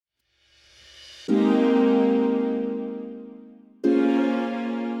Hey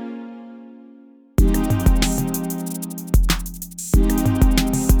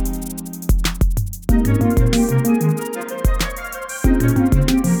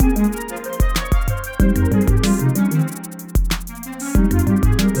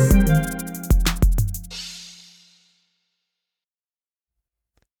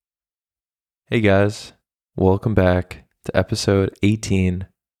guys, welcome back to episode 18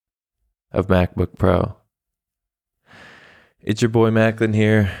 of MacBuck Pro. It's your boy Macklin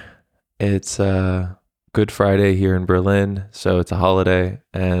here. It's Good Friday here in Berlin, so it's a holiday,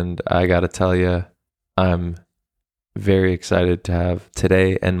 and I gotta tell you, I'm very excited to have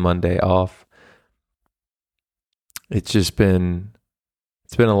today and Monday off. It's been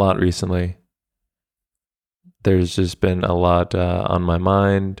a lot recently. There's just been a lot on my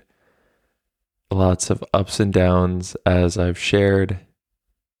mind. Lots of ups and downs as I've shared.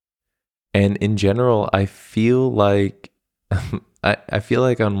 And in general, I feel like I feel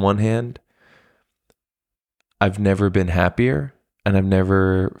like on one hand, I've never been happier and I've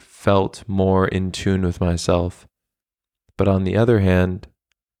never felt more in tune with myself. But on the other hand,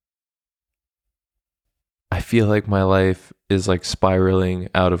 I feel like my life is like spiraling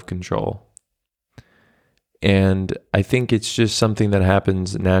out of control. And I think it's just something that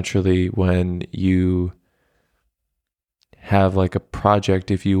happens naturally when you have like a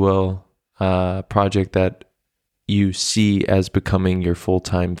project, if you will, a project that you see as becoming your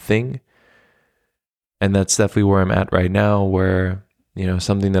full-time thing. And that's definitely where I'm at right now, where,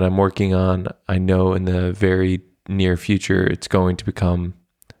 something that I'm working on, I know in the very near future, it's going to become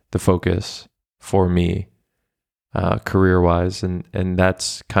the focus for me, career-wise. And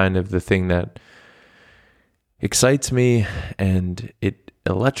that's kind of the thing that excites me and it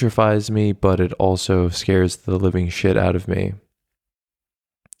electrifies me, but it also scares the living shit out of me.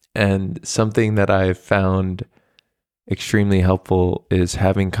 And something that I've found extremely helpful is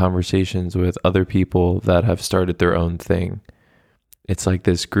having conversations with other people that have started their own thing. It's like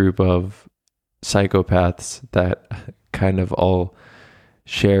this group of psychopaths that kind of all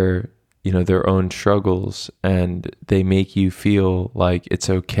share, their own struggles, and they make you feel like it's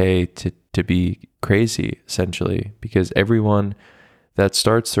okay to be crazy, essentially, because everyone that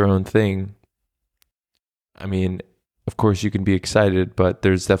starts their own thing, of course you can be excited, but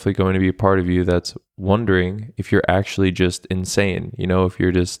there's definitely going to be a part of you that's wondering if you're actually just insane, if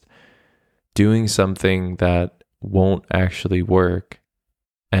you're just doing something that won't actually work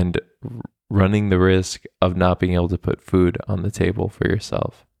and running the risk of not being able to put food on the table for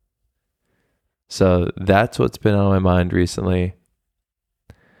yourself. So that's what's been on my mind recently.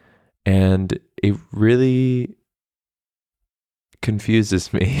 And it really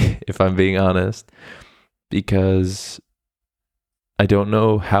confuses me, if I'm being honest, because I don't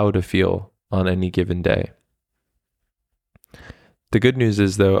know how to feel on any given day. The good news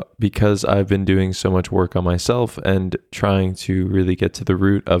is, though, because I've been doing so much work on myself and trying to really get to the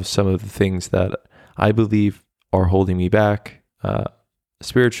root of some of the things that I believe are holding me back,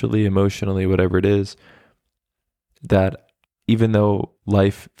 spiritually, emotionally, whatever it is, that even though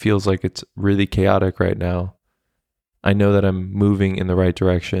life feels like it's really chaotic right now, I know that I'm moving in the right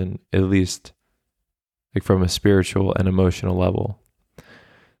direction, at least like from a spiritual and emotional level.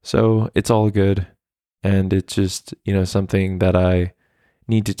 So it's all good. And it's just, something that I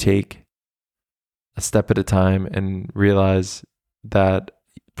need to take a step at a time and realize that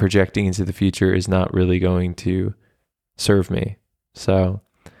projecting into the future is not really going to serve me. So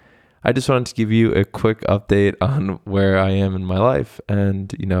I just wanted to give you a quick update on where I am in my life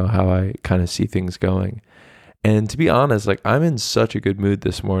and, how I kind of see things going. And to be honest, I'm in such a good mood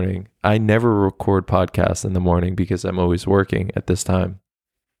this morning. I never record podcasts in the morning because I'm always working at this time.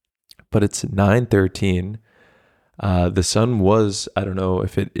 But it's 9:13. The sun was, I don't know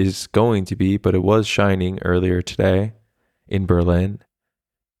if it is going to be, but it was shining earlier today in Berlin.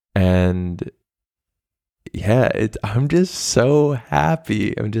 And yeah, I'm just so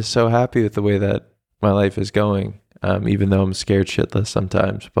happy. I'm just so happy with the way that my life is going, even though I'm scared shitless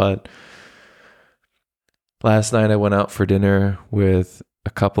sometimes. But last night I went out for dinner with a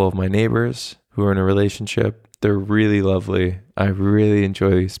couple of my neighbors who are in a relationship. They're really lovely. I really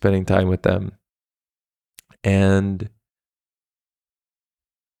enjoy spending time with them. And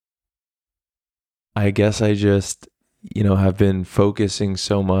I guess I just, have been focusing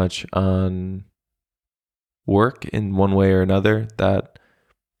so much on work in one way or another that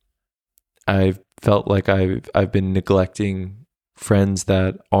I've felt like I've been neglecting friends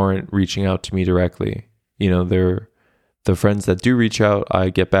that aren't reaching out to me directly. They're the friends that do reach out, I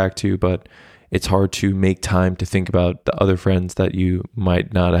get back to, but it's hard to make time to think about the other friends that you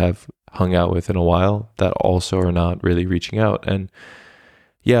might not have hung out with in a while that also are not really reaching out. And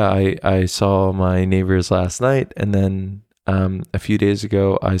yeah, I saw my neighbors last night, and then a few days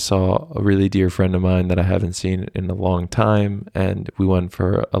ago, I saw a really dear friend of mine that I haven't seen in a long time, and we went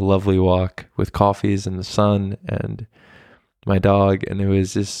for a lovely walk with coffees in the sun and my dog, and it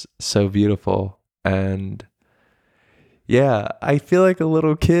was just so beautiful. And yeah, I feel like a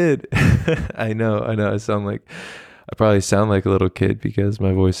little kid. I know. I probably sound like a little kid because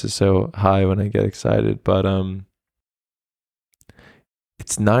my voice is so high when I get excited, but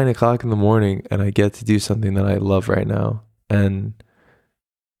it's 9 o'clock in the morning and I get to do something that I love right now, and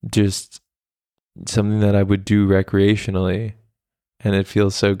just something that I would do recreationally, and it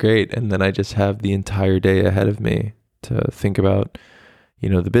feels so great. And then I just have the entire day ahead of me to think about,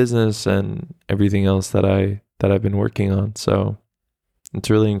 the business and everything else that I've been working on. So it's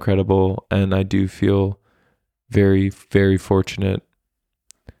really incredible, and I do feel very, very fortunate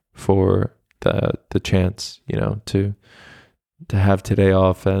for the chance, to have today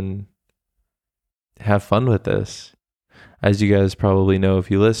off and have fun with this. As you guys probably know, if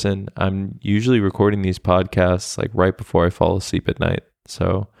you listen, I'm usually recording these podcasts like right before I fall asleep at night.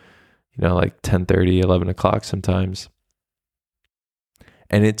 So, like 10:30, 11 o'clock sometimes.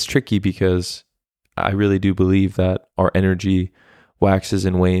 And it's tricky because I really do believe that our energy waxes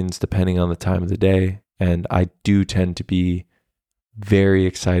and wanes depending on the time of the day. And I do tend to be very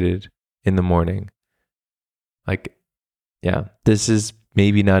excited in the morning. Like, yeah, this is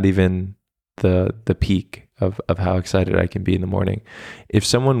maybe not even the peak of how excited I can be in the morning. If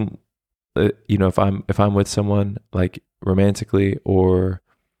someone, if I'm with someone like romantically or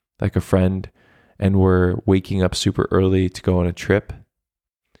like a friend, and we're waking up super early to go on a trip,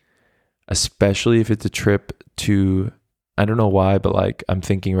 especially if it's a trip to, I don't know why, but like I'm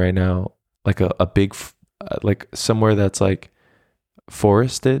thinking right now, like a big, like somewhere that's like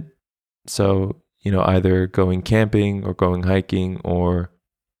forested. So, either going camping or going hiking, or,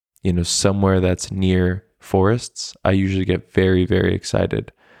 somewhere that's near forests, I usually get very, very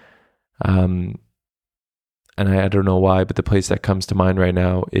excited. And I don't know why, but the place that comes to mind right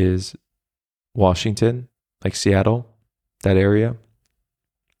now is Washington, like Seattle, that area.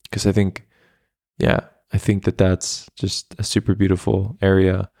 Because I think that that's just a super beautiful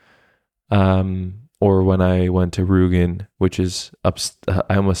area. Or when I went to Rügen, which is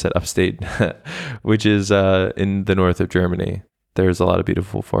I almost said upstate, which is in the north of Germany. There's a lot of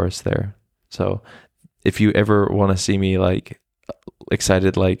beautiful forests there. So if you ever want to see me like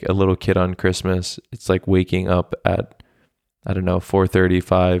excited like a little kid on Christmas, it's like waking up at, I don't know,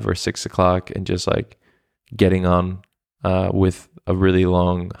 4:35 or 6 o'clock and just like getting on with a really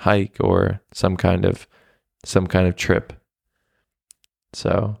long hike or some kind of trip.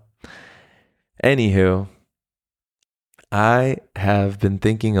 So anywho, I have been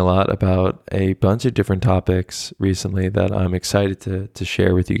thinking a lot about a bunch of different topics recently that I'm excited to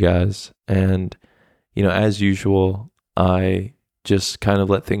share with you guys. And, as usual, I just kind of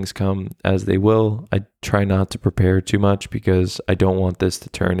let things come as they will. I try not to prepare too much because I don't want this to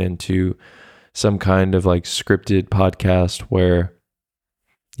turn into some kind of like scripted podcast where,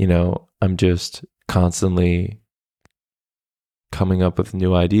 I'm just constantly coming up with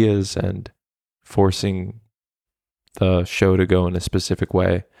new ideas and forcing the show to go in a specific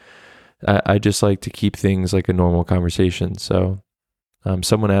way. I just like to keep things like a normal conversation. So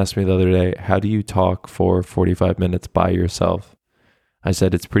someone asked me the other day, how do you talk for 45 minutes by yourself? I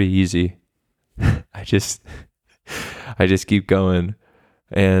said, it's pretty easy. I just keep going.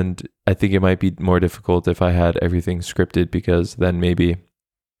 And I think it might be more difficult if I had everything scripted, because then maybe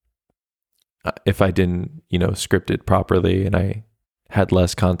if I didn't, script it properly and I had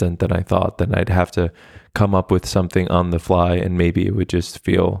less content than I thought, then I'd have to come up with something on the fly, and maybe it would just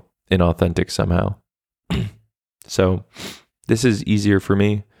feel inauthentic somehow. So this is easier for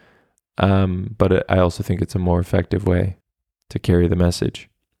me, but I also think it's a more effective way to carry the message.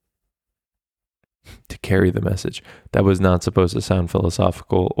 To carry the message. That was not supposed to sound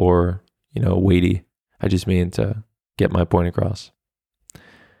philosophical or, weighty. I just mean to get my point across.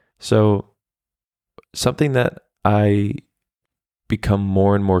 So something that I become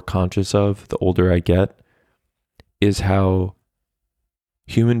more and more conscious of the older I get is how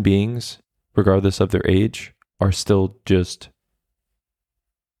human beings, regardless of their age, are still just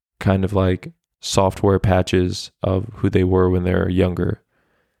kind of like software patches of who they were when they were younger.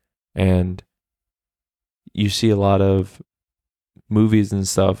 And you see a lot of movies and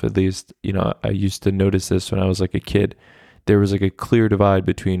stuff, at least, I used to notice this when I was like a kid. There was like a clear divide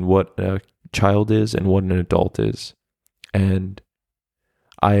between what a child is and what an adult is. And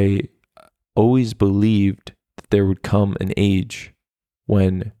I always believed that there would come an age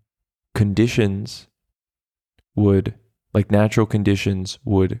when conditions would, like natural conditions,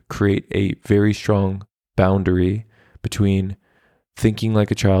 would create a very strong boundary between thinking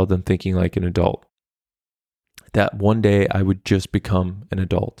like a child and thinking like an adult. That one day I would just become an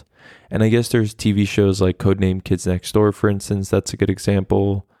adult. And I guess there's TV shows like Codename Kids Next Door, for instance. That's a good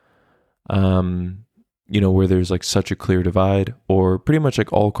example. Where there's like such a clear divide, or pretty much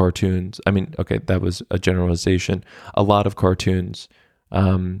like all cartoons. I mean, okay, that was a generalization. A lot of cartoons,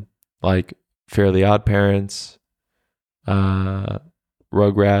 like Fairly Odd Parents,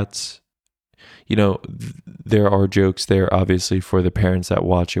 Rugrats, there are jokes there, obviously, for the parents that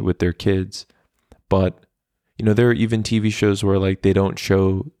watch it with their kids. But, there are even TV shows where like they don't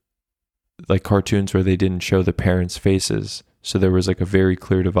show, like cartoons where they didn't show the parents' faces. So there was like a very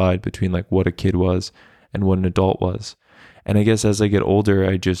clear divide between like what a kid was and what an adult was. And I guess as I get older,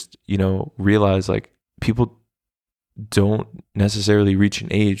 I just, realize like people don't necessarily reach an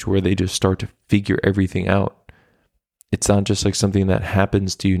age where they just start to figure everything out. It's not just like something that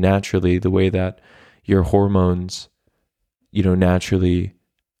happens to you naturally, the way that your hormones, naturally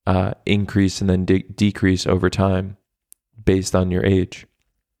increase and then decrease over time based on your age,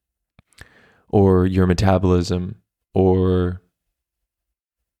 or your metabolism, or,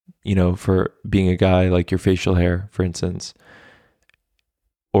 for being a guy, like your facial hair, for instance,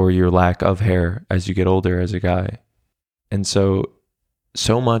 or your lack of hair as you get older as a guy. And so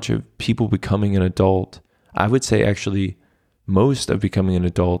much of people becoming an adult, I would say actually most of becoming an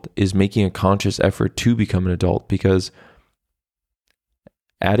adult, is making a conscious effort to become an adult, because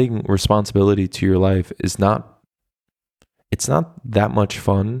adding responsibility to your life it's not that much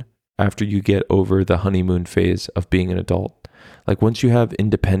fun after you get over the honeymoon phase of being an adult. Like once you have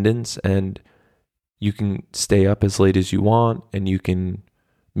independence and you can stay up as late as you want, and you can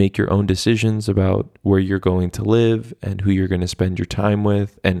make your own decisions about where you're going to live and who you're going to spend your time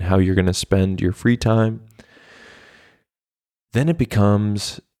with and how you're going to spend your free time, then it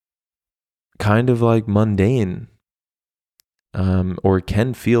becomes kind of like mundane, or it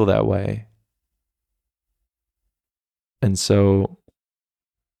can feel that way. And so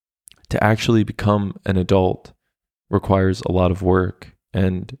to actually become an adult requires a lot of work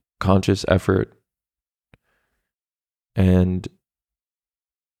and conscious effort. And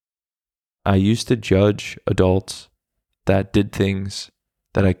I used to judge adults that did things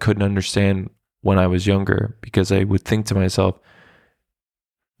that I couldn't understand when I was younger, because I would think to myself,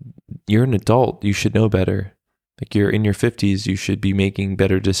 you're an adult, you should know better. Like you're in your 50s, you should be making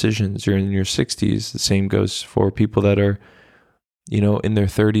better decisions. You're in your 60s. The same goes for people that are, in their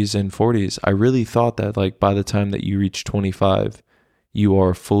 30s and 40s. I really thought that like by the time that you reach 25, you are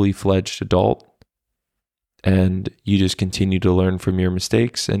a fully fledged adult, and you just continue to learn from your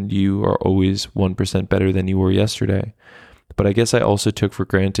mistakes, and you are always 1% better than you were yesterday. But I guess I also took for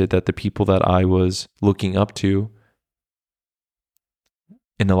granted that the people that I was looking up to,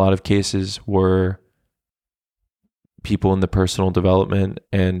 in a lot of cases, were people in the personal development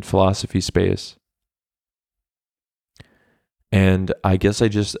and philosophy space. And I guess I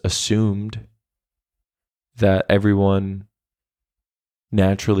just assumed that everyone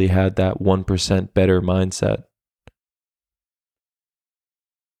naturally had that 1% better mindset.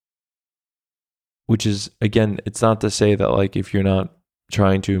 Which is, again, it's not to say that like if you're not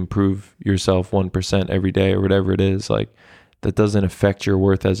trying to improve yourself 1% every day or whatever it is, like that doesn't affect your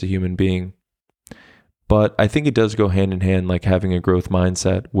worth as a human being. But I think it does go hand in hand, like having a growth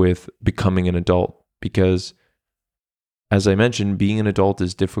mindset with becoming an adult, because as I mentioned, being an adult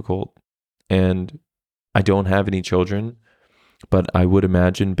is difficult, and I don't have any children, but I would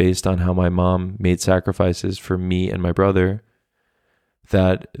imagine, based on how my mom made sacrifices for me and my brother,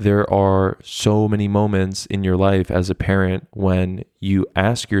 that there are so many moments in your life as a parent when you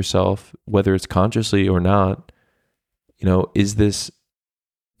ask yourself, whether it's consciously or not, is this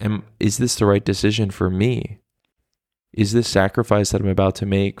the right decision for me? Is this sacrifice that I'm about to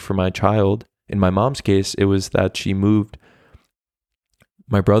make for my child? In my mom's case, it was that she moved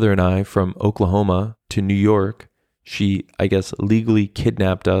my brother and I from Oklahoma to New York. She, I guess, legally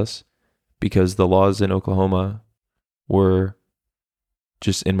kidnapped us because the laws in Oklahoma were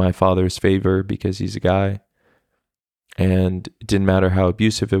just in my father's favor because he's a guy. And it didn't matter how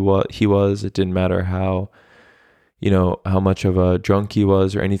abusive he was. It didn't matter how much of a drunk he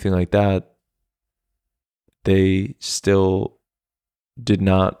was or anything like that. They still did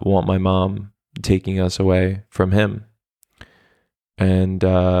not want my mom taking us away from him. And,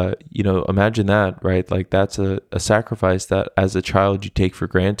 imagine that, right? Like that's a sacrifice that as a child you take for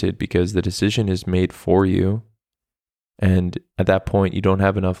granted because the decision is made for you. And at that point, you don't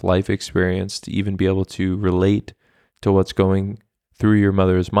have enough life experience to even be able to relate to what's going through your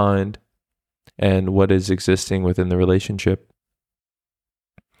mother's mind and what is existing within the relationship.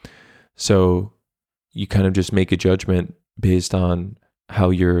 So you kind of just make a judgment based on how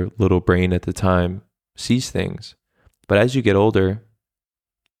your little brain at the time sees things. But as you get older,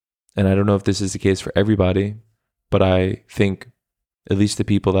 and I don't know if this is the case for everybody, but I think at least the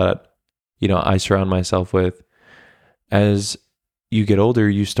people that, I surround myself with, as you get older,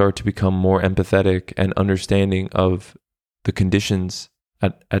 you start to become more empathetic and understanding of the conditions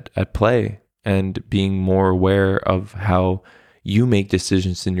at play, and being more aware of how you make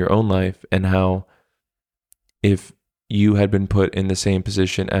decisions in your own life, and how if you had been put in the same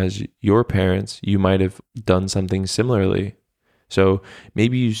position as your parents, you might have done something similarly. So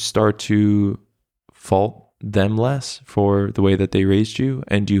maybe you start to fault them less for the way that they raised you,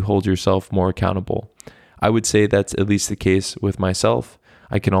 and you hold yourself more accountable. I would say that's at least the case with myself.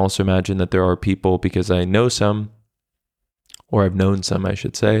 I can also imagine that there are people, because I know some, or I've known some, I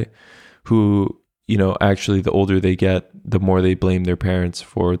should say, who, actually the older they get, the more they blame their parents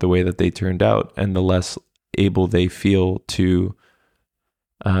for the way that they turned out, and the less able they feel to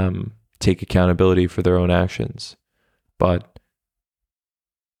take accountability for their own actions. But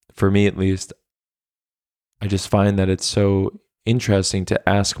for me, at least, I just find that it's so interesting to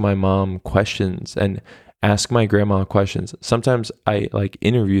ask my mom questions and ask my grandma questions. Sometimes I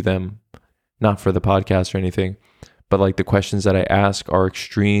interview them, not for the podcast or anything, but the questions that I ask are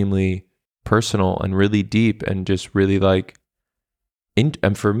extremely personal and really deep, and just really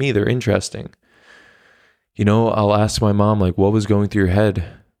and for me, they're interesting. I'll ask my mom, what was going through your head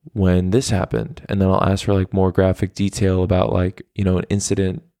when this happened? And then I'll ask her more graphic detail about an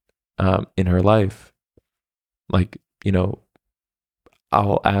incident in her life.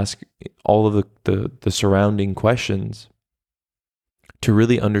 I'll ask all of the surrounding questions to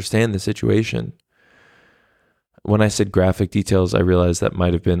really understand the situation. When I said graphic details, I realized that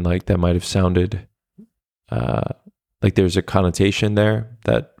might have been that might have sounded there's a connotation there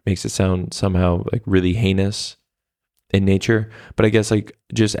that makes it sound somehow really heinous in nature. But I guess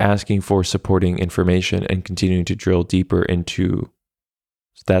just asking for supporting information and continuing to drill deeper into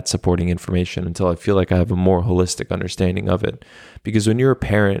that supporting information until I feel like I have a more holistic understanding of it. Because when you're a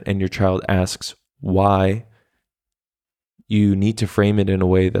parent and your child asks why, you need to frame it in a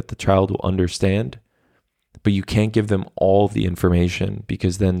way that the child will understand, but you can't give them all the information,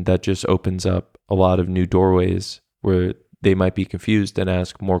 because then that just opens up a lot of new doorways where they might be confused and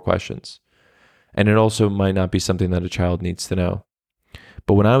ask more questions. And it also might not be something that a child needs to know.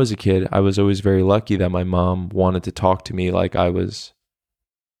 But when I was a kid, I was always very lucky that my mom wanted to talk to me like I was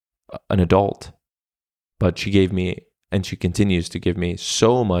an adult. But she gave me, and she continues to give me,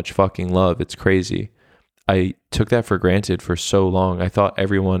 so much fucking love. It's crazy. I took that for granted for so long. I thought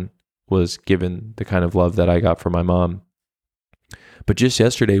everyone was given the kind of love that I got from my mom. But just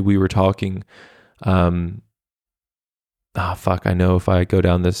yesterday we were talking, I know if I go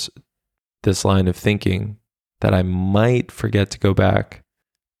down this line of thinking that I might forget to go back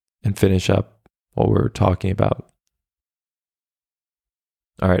and finish up what we're talking about.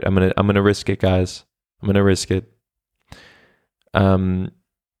 All right, I'm gonna risk it, guys. I'm gonna risk it. A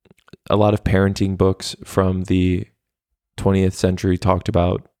lot of parenting books from the 20th century talked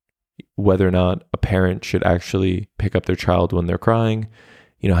about whether or not a parent should actually pick up their child when they're crying,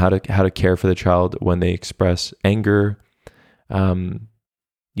 how to care for the child when they express anger,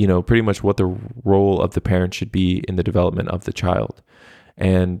 pretty much what the role of the parent should be in the development of the child.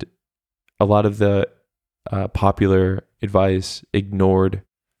 And a lot of the popular advice ignored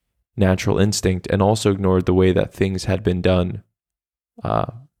natural instinct, and also ignored the way that things had been done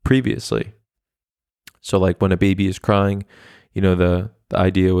previously. So when a baby is crying, the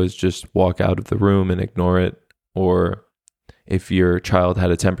idea was just walk out of the room and ignore it. Or if your child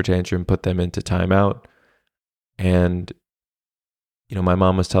had a temper tantrum, put them into timeout. And my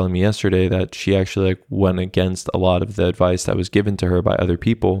mom was telling me yesterday that she actually went against a lot of the advice that was given to her by other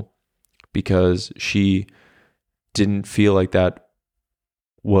people, because she didn't feel like that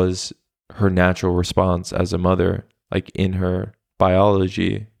was her natural response as a mother. In her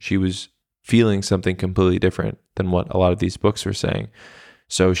biology, she was feeling something completely different than what a lot of these books were saying.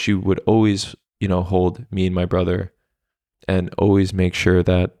 So she would always, hold me and my brother, and always make sure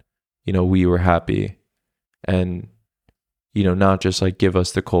that, we were happy, and, not just give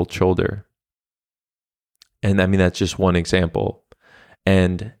us the cold shoulder. And I mean, that's just one example.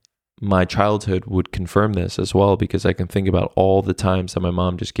 And my childhood would confirm this as well, because I can think about all the times that my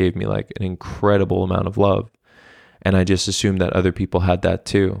mom just gave me an incredible amount of love. And I just assumed that other people had that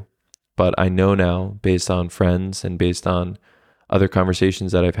too. But I know now, based on friends and based on other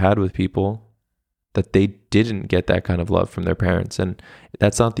conversations that I've had with people, that they didn't get that kind of love from their parents. And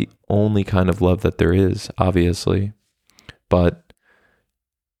that's not the only kind of love that there is, obviously, but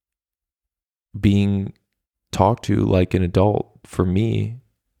being talked to like an adult for me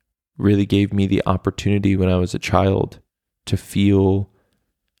really gave me the opportunity when I was a child to feel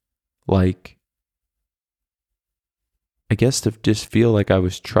like, I guess, to just feel like I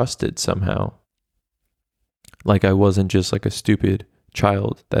was trusted somehow. Like I wasn't just like a stupid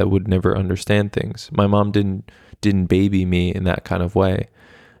child that would never understand things. My mom didn't baby me in that kind of way.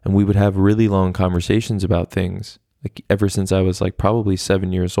 And we would have really long conversations about things, like ever since I was like probably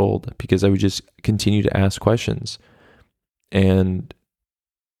 7 years old, because I would just continue to ask questions. And,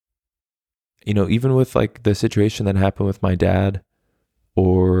 you know, even with like the situation that happened with my dad,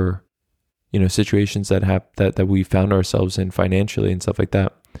 or, you know, situations that we found ourselves in financially and stuff like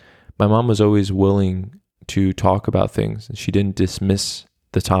that, my mom was always willing to talk about things. She didn't dismiss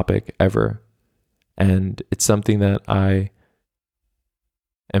the topic ever. And it's something that I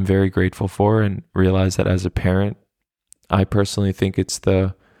am very grateful for, and realize that as a parent, I personally think it's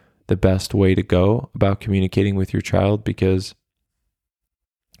the best way to go about communicating with your child, because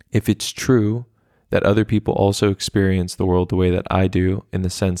if it's true that other people also experience the world the way that I do, in the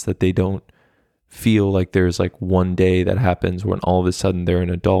sense that they don't feel like there's like one day that happens when all of a sudden they're an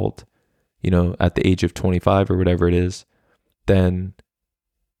adult, you know, at the age of 25 or whatever it is, then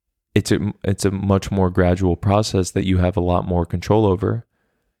it's a much more gradual process that you have a lot more control over.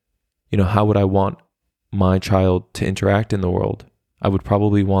 You know, how would I want my child to interact in the world? I would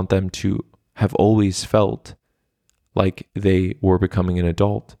probably want them to have always felt like they were becoming an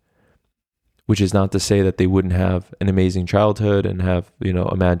adult, which is not to say that they wouldn't have an amazing childhood and have, you know,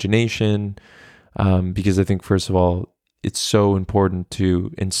 imagination, because I think, first of all, it's so important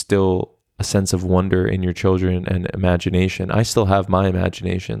to instill a sense of wonder in your children and imagination. I still have my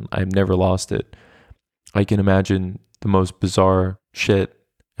imagination. I've never lost it. I can imagine the most bizarre shit,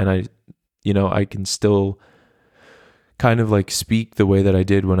 and I can still kind of like speak the way that I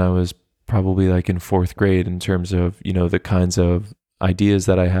did when I was probably like in 4th grade, in terms of, you know, the kinds of ideas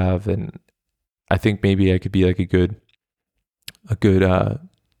that I have. And I think maybe I could be like a good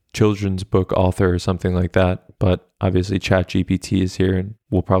children's book author or something like that. But obviously ChatGPT is here and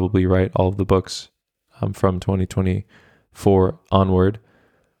will probably write all of the books from 2024 onward.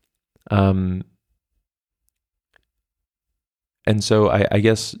 And so I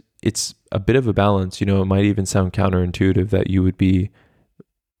guess it's a bit of a balance. You know, it might even sound counterintuitive that you would be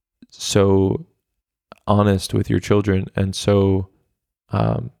so honest with your children and so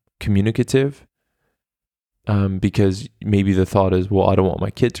communicative, because maybe the thought is, well, I don't want my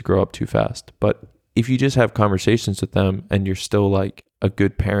kid to grow up too fast. But if you just have conversations with them and you're still like a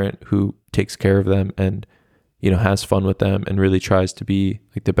good parent who takes care of them and, you know, has fun with them and really tries to be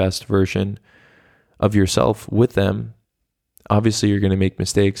like the best version of yourself with them, obviously you're going to make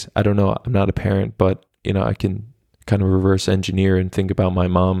mistakes. I don't know, I'm not a parent, but, you know, I can kind of reverse engineer and think about my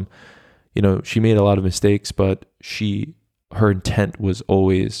mom. You know, she made a lot of mistakes, but her intent was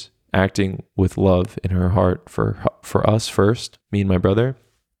always acting with love in her heart for us first, me and my brother.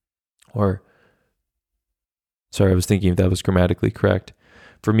 Or, sorry, I was thinking if that was grammatically correct.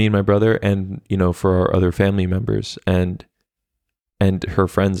 For me and my brother, and, you know, for our other family members and her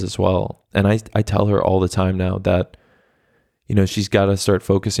friends as well. And I tell her all the time now that, you know, she's got to start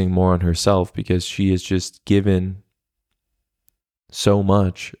focusing more on herself, because she has just given so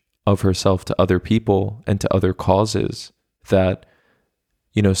much of herself to other people and to other causes that,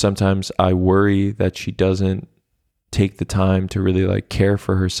 you know, sometimes I worry that she doesn't take the time to really like care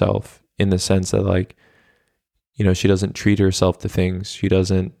for herself, in the sense that, like, you know, she doesn't treat herself to things. She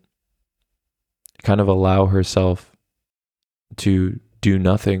doesn't kind of allow herself to do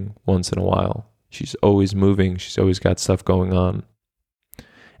nothing once in a while. She's always moving. She's always got stuff going on.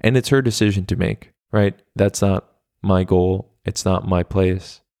 And it's her decision to make, right? That's not my goal. It's not my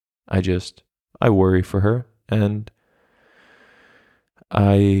place. I worry for her. And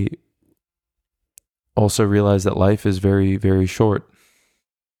I also realize that life is very, very short,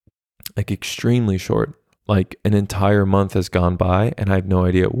 like extremely short. Like an entire month has gone by and I have no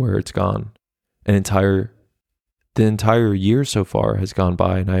idea where it's gone. The entire year so far has gone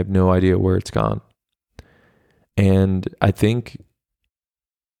by and I have no idea where it's gone. And I think,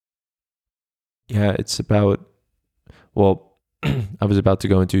 it's about, well, I was about to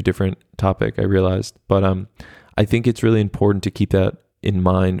go into a different topic, I realized, but I think it's really important to keep that in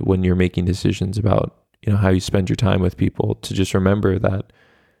mind when you're making decisions about, you know, how you spend your time with people, to just remember that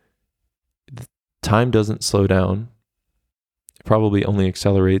time doesn't slow down. probably only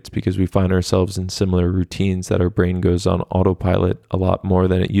accelerates because we find ourselves in similar routines that our brain goes on autopilot a lot more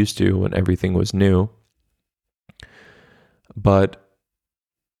than it used to when everything was new. But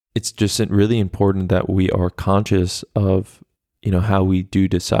it's just really important that we are conscious of, how we do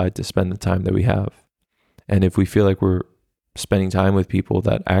decide to spend the time that we have. And if we feel like we're spending time with people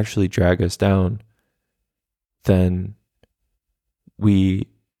that actually drag us down, then we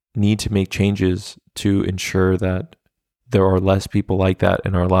need to make changes to ensure that there are less people like that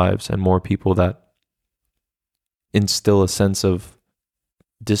in our lives and more people that instill a sense of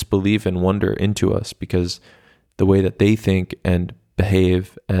disbelief and wonder into us, because the way that they think and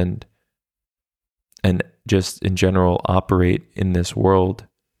behave and just in general operate in this world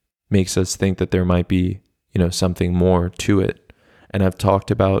makes us think that there might be, something more to it. And I've talked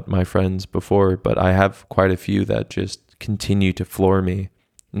about my friends before, but I have quite a few that just continue to floor me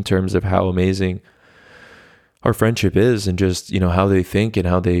in terms of how amazing our friendship is, and just, how they think and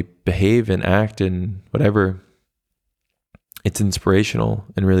how they behave and act and whatever. It's inspirational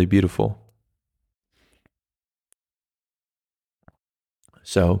and really beautiful.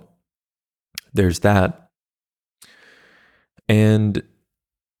 So there's that. And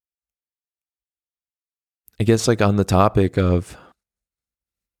I guess on the topic of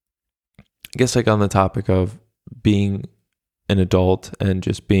being an adult and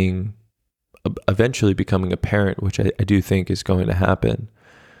just being eventually becoming a parent, which I do think is going to happen.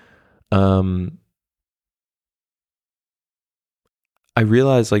 I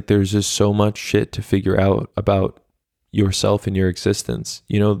realize there's just so much shit to figure out about yourself and your existence.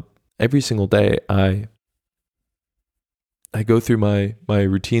 Every single day I go through my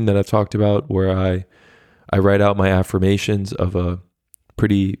routine that I've talked about, where I write out my affirmations of a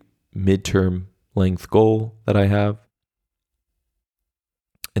pretty midterm length goal that I have.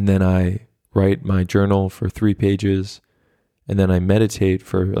 And then I write my journal for 3 pages, and then I meditate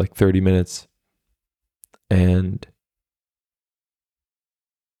for 30 minutes. And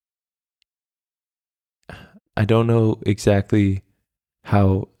I don't know exactly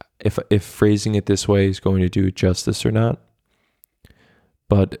how, if phrasing it this way is going to do it justice or not,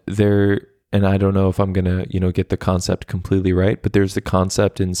 but and I don't know if I'm going to, get the concept completely right, but there's the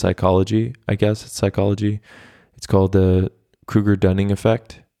concept in psychology, I guess it's psychology. It's called the Kruger-Dunning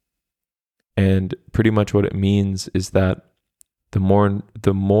effect. And pretty much what it means is that the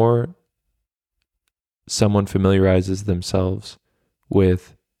more someone familiarizes themselves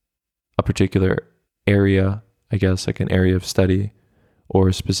with a particular area, I guess an area of study or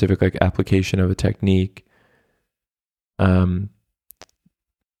a specific application of a technique,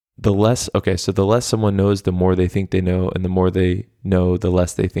 the less someone knows, the more they think they know, and the more they know, the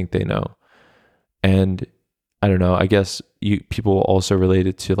less they think they know. And I don't know, I guess people also relate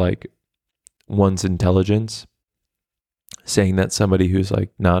it to one's intelligence, saying that somebody who's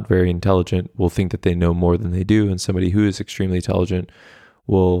not very intelligent will think that they know more than they do, and somebody who is extremely intelligent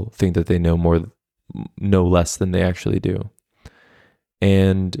will think that they know less than they actually do.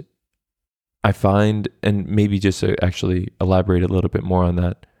 And I find, and maybe just to actually elaborate a little bit more on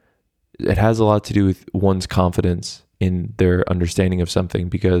that, it has a lot to do with one's confidence in their understanding of something,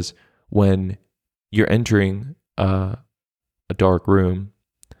 because when you're entering a dark room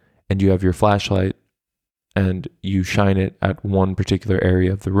and you have your flashlight and you shine it at one particular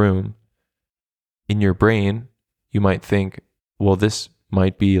area of the room, in your brain, you might think, well, this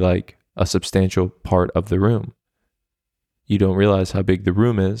might be a substantial part of the room. You don't realize how big the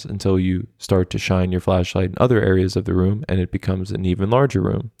room is until you start to shine your flashlight in other areas of the room, and it becomes an even larger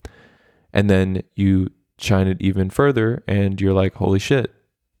room. And then you shine it even further and you're like, holy shit,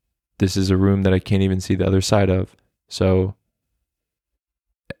 this is a room that I can't even see the other side of. So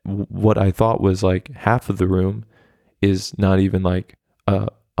what I thought was half of the room is not even a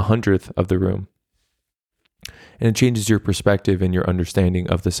 100th of the room. And it changes your perspective and your understanding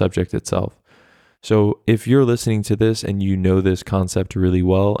of the subject itself. So if you're listening to this and you know this concept really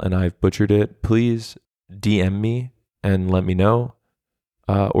well and I've butchered it, please DM me and let me know.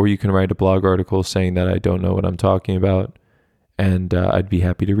 Or you can write a blog article saying that I don't know what I'm talking about, and I'd be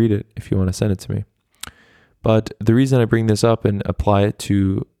happy to read it if you want to send it to me. But the reason I bring this up and apply it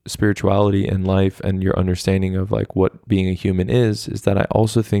to spirituality and life and your understanding of what being a human is that I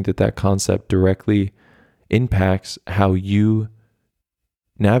also think that concept directly impacts how you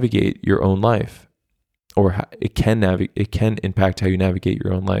navigate your own life, or how it can impact how you navigate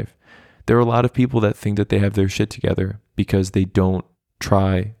your own life. There are a lot of people that think that they have their shit together because they don't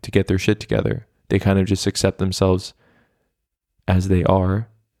try to get their shit together. They kind of just accept themselves as they are.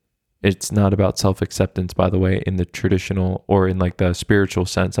 It's not about self-acceptance, by the way, in the traditional or in the spiritual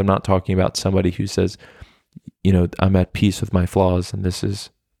sense. I'm not talking about somebody who says, I'm at peace with my flaws, and this is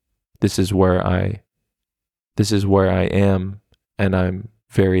where I am, and I'm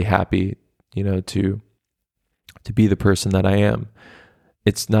very happy, to be the person that I am.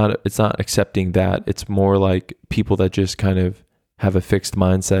 It's not accepting that. It's more like people that just kind of have a fixed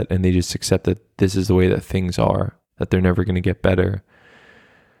mindset, and they just accept that this is the way that things are, that they're never going to get better.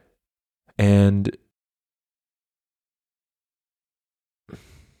 And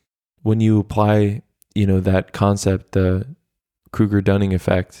when you apply, that concept, the Kruger-Dunning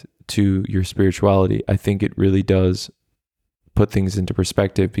effect, to your spirituality, I think it really does put things into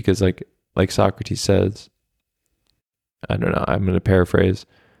perspective, because like Socrates says, I don't know, I'm going to paraphrase,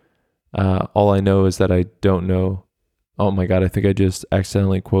 all I know is that I don't know. Oh my God, I think I just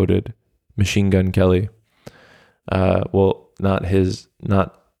accidentally quoted Machine Gun Kelly. It was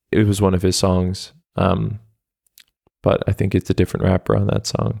one of his songs, but I think it's a different rapper on that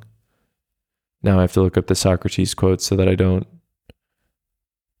song. Now I have to look up the Socrates quote so that I don't.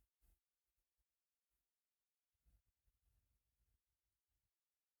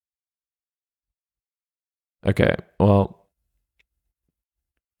 Okay, well.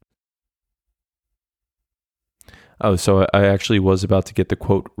 Oh, so I actually was about to get the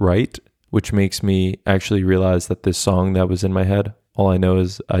quote right, which makes me actually realize that this song that was in my head, all I know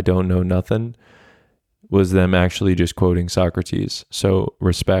is I don't know nothing, was them actually just quoting Socrates. So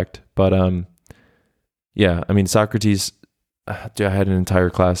respect. But yeah, I mean, Socrates, I had an entire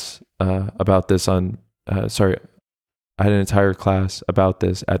class about this I had an entire class about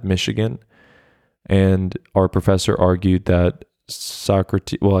this at Michigan, and our professor argued that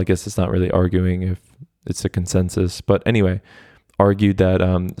Socrates, well, I guess it's not really arguing if it's a consensus, but anyway, argued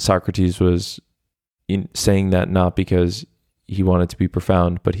that Socrates was saying that not because he wanted to be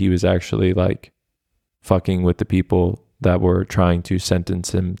profound, but he was actually like fucking with the people that were trying to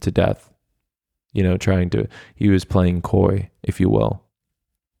sentence him to death. He was playing coy, if you will.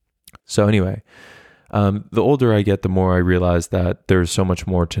 So anyway, the older I get, the more I realize that there's so much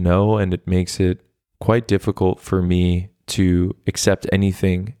more to know, and it makes it quite difficult for me to accept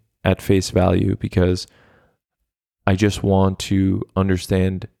anything at face value, because I just want to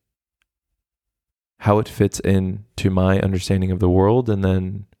understand how it fits in to my understanding of the world, and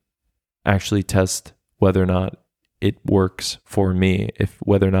then actually test whether or not it works for me,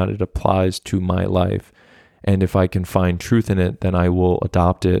 whether or not it applies to my life. And if I can find truth in it, then I will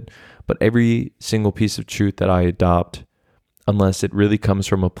adopt it. But every single piece of truth that I adopt, unless it really comes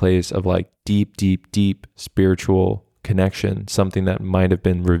from a place of like deep, deep, deep spiritual connection, something that might have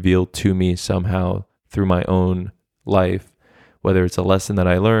been revealed to me somehow through my own life, whether it's a lesson that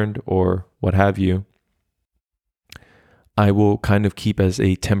I learned or what have you, I will kind of keep as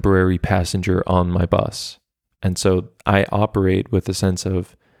a temporary passenger on my bus. And so I operate with a sense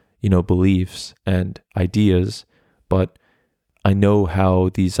of, beliefs and ideas, but I know how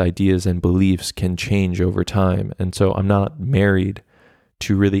these ideas and beliefs can change over time. And so I'm not married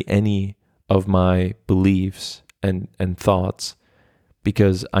to really any of my beliefs and thoughts,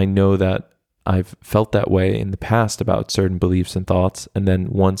 because I know that I've felt that way in the past about certain beliefs and thoughts. And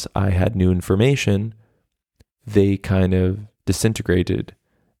then once I had new information, they kind of disintegrated,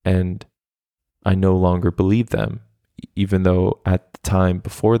 and I no longer believe them, even though at the time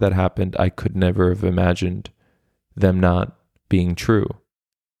before that happened, I could never have imagined them not being true.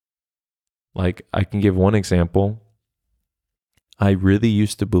 Like, I can give one example. I really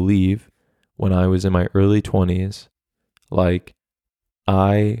used to believe when I was in my early 20s, like,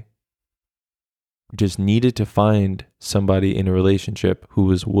 I just needed to find somebody in a relationship who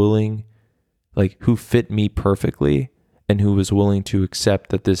was willing, like, who fit me perfectly, and who was willing to accept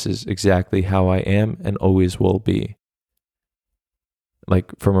that this is exactly how I am and always will be,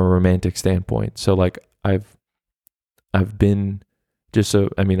 like, from a romantic standpoint. So like I've been just so,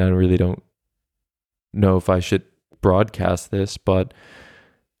 I really don't know if I should broadcast this, but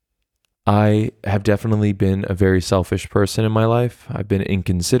I have definitely been a very selfish person in my life. I've been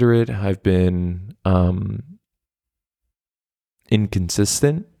inconsiderate. I've been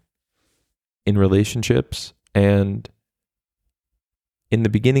inconsistent in relationships. And in the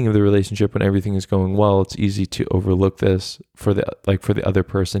beginning of the relationship, when everything is going well, it's easy to overlook this, for the other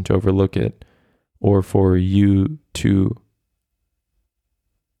person to overlook it, or for you to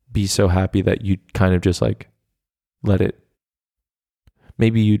be so happy that you kind of just like let it.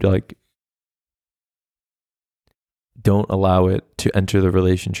 Maybe you'd like don't allow it to enter the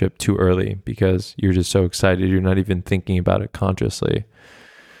relationship too early because you're just so excited. You're not even thinking about it consciously.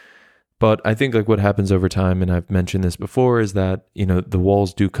 But I think like what happens over time, and I've mentioned this before, is that, the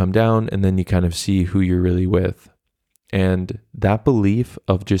walls do come down, and then you kind of see who you're really with. And that belief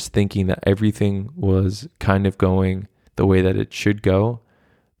of just thinking that everything was kind of going the way that it should go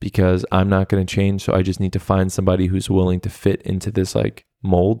because I'm not going to change, so I just need to find somebody who's willing to fit into this like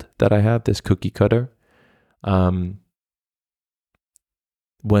mold that I have, this cookie cutter.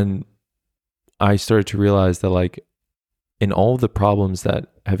 When I started to realize that like in all the problems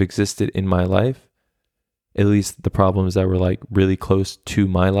that have existed in my life, at least the problems that were like really close to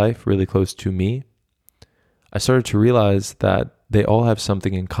my life, really close to me, I started to realize that they all have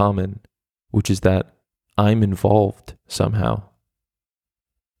something in common, which is that I'm involved somehow.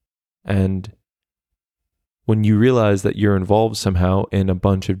 And when you realize that you're involved somehow in a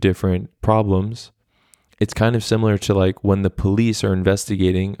bunch of different problems, it's kind of similar to like when the police are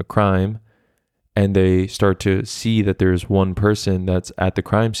investigating a crime and they start to see that there's one person that's at the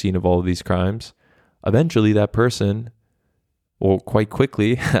crime scene of all of these crimes. Eventually that person, or quite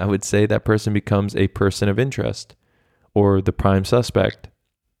quickly, I would say that person becomes a person of interest or the prime suspect.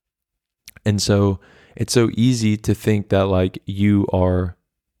 And so it's so easy to think that like you are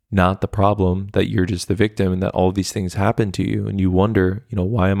not the problem, that you're just the victim and that all these things happen to you. And you wonder,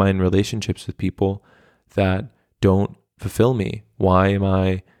 why am I in relationships with people that don't fulfill me? Why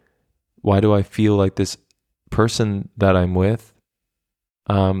do I feel like this person that I'm with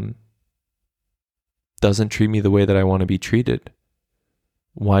doesn't treat me the way that I want to be treated?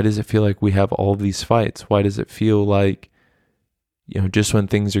 Why does it feel like we have all these fights? Why does it feel like, just when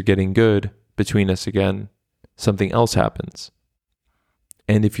things are getting good between us again, something else happens?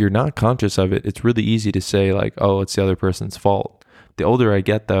 And if you're not conscious of it, it's really easy to say like, oh, it's the other person's fault. The older I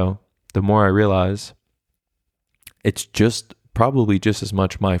get though, the more I realize it's probably just as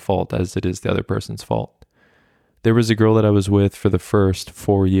much my fault as it is the other person's fault. There was a girl that I was with for the first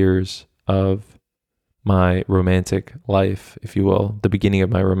 4 years of my romantic life, if you will, the beginning of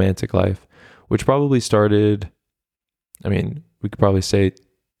my romantic life, which probably started, we could probably say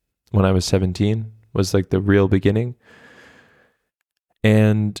when I was 17 was like the real beginning.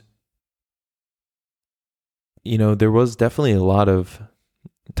 And, there was definitely a lot of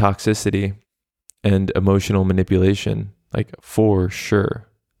toxicity and emotional manipulation, like for sure,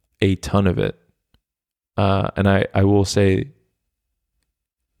 a ton of it. And I will say,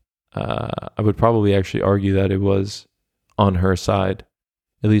 I would probably actually argue that it was on her side,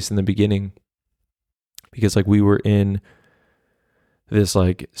 at least in the beginning, because like we were in this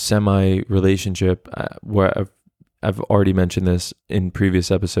like semi relationship where I've already mentioned this in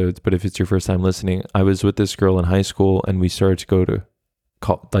previous episodes, but if it's your first time listening, I was with this girl in high school and we started to go to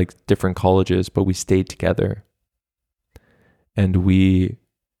like different colleges, but we stayed together and we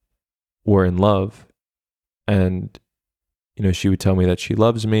were in love. And, she would tell me that she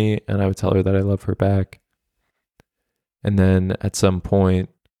loves me and I would tell her that I love her back. And then at some point,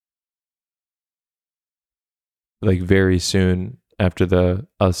 like very soon after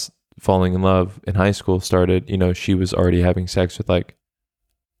us falling in love in high school started, she was already having sex with like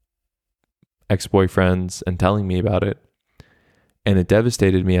ex-boyfriends and telling me about it. And it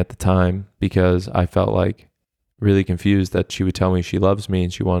devastated me at the time because I felt like really confused that she would tell me she loves me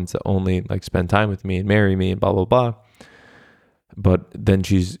and she wanted to only like spend time with me and marry me and blah, blah, blah. But then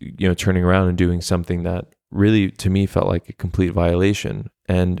she's, turning around and doing something that really to me felt like a complete violation.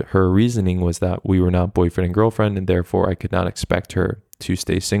 And her reasoning was that we were not boyfriend and girlfriend and therefore I could not expect her to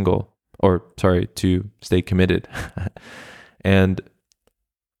stay single to stay committed. And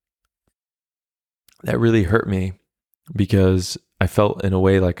that really hurt me because I felt in a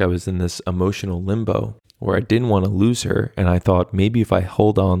way like I was in this emotional limbo where I didn't want to lose her. And I thought maybe if I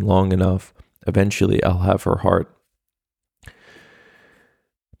hold on long enough, eventually I'll have her heart.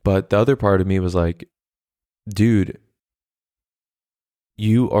 But the other part of me was like, dude,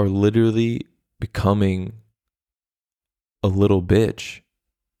 you are literally becoming a little bitch.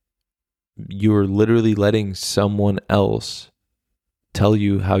 You're literally letting someone else tell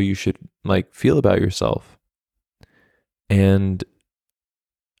you how you should like feel about yourself. And,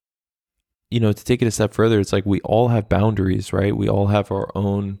 to take it a step further, it's like we all have boundaries, right? We all have our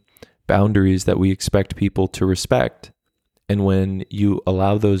own boundaries that we expect people to respect. And when you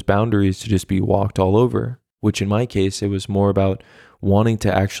allow those boundaries to just be walked all over, which in my case, it was more about wanting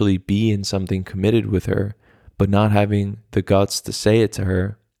to actually be in something committed with her, but not having the guts to say it to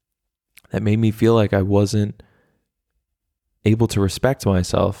her, that made me feel like I wasn't able to respect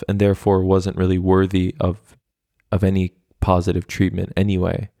myself and therefore wasn't really worthy of any positive treatment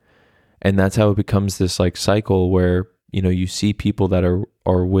anyway. And that's how it becomes this like cycle where, you see people that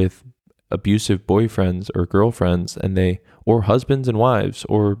are with abusive boyfriends or girlfriends and or husbands and wives,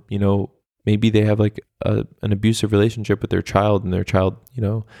 or, maybe they have like an abusive relationship with their child and their child,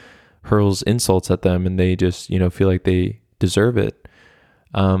 hurls insults at them and they just, feel like they deserve it.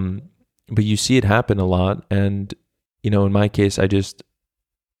 But you see it happen a lot. And, in my case, I just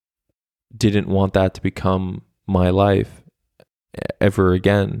didn't want that to become my life ever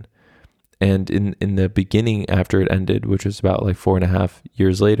again. And in the beginning, after it ended, which was about like 4.5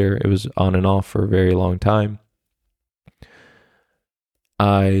 years later, it was on and off for a very long time.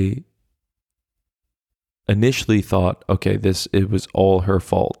 I initially thought, okay, it was all her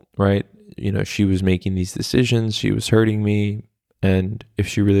fault, right? She was making these decisions, she was hurting me, and if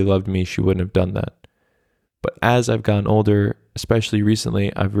she really loved me, she wouldn't have done that. But as I've gotten older, especially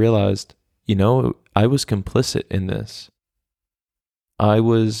recently, I've realized, I was complicit in this.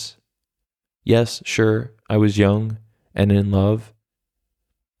 Yes, sure, I was young and in love,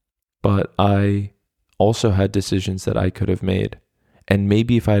 but I also had decisions that I could have made. And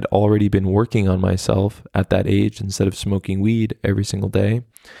maybe if I'd already been working on myself at that age instead of smoking weed every single day,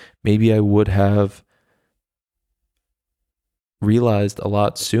 maybe I would have realized a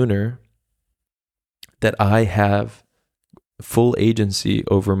lot sooner that I have full agency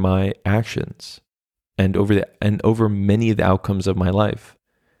over my actions and over many of the outcomes of my life.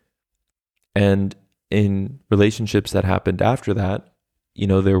 And in relationships that happened after that,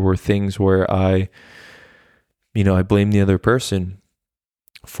 there were things where I blamed the other person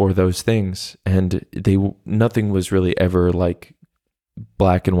for those things, and nothing was really ever like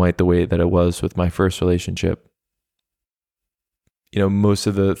black and white the way that it was with my first relationship. Most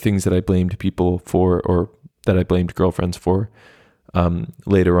of the things that I blamed people for, or that I blamed girlfriends for,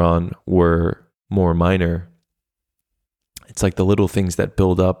 later on were more minor. It's like the little things that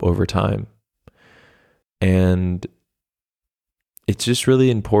build up over time. And it's just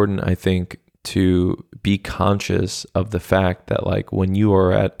really important, I think, to be conscious of the fact that like when you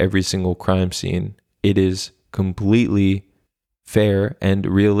are at every single crime scene, it is completely fair and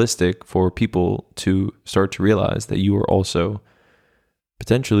realistic for people to start to realize that you are also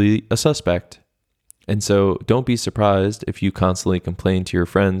potentially a suspect. And so don't be surprised if you constantly complain to your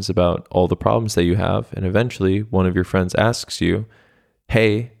friends about all the problems that you have, and eventually one of your friends asks you,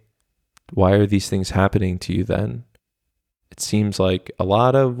 hey, why are these things happening to you then? It seems like a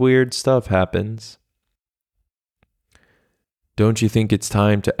lot of weird stuff happens. Don't you think it's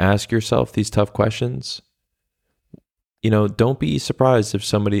time to ask yourself these tough questions? Don't be surprised if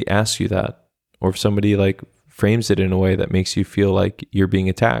somebody asks you that, or if somebody like frames it in a way that makes you feel like you're being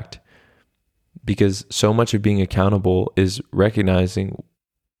attacked. Because so much of being accountable is recognizing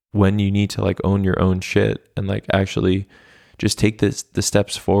when you need to like own your own shit and like actually just take the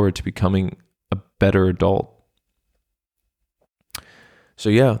steps forward to becoming a better adult. So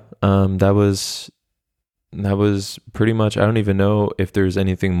yeah, that was pretty much, I don't even know if there's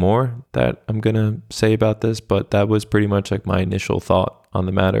anything more that I'm going to say about this, but that was pretty much like my initial thought on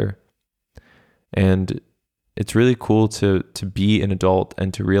the matter. And it's really cool to be an adult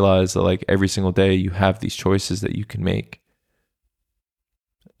and to realize that like every single day you have these choices that you can make.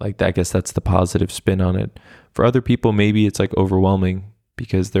 Like I guess that's the positive spin on it. For other people, maybe it's like overwhelming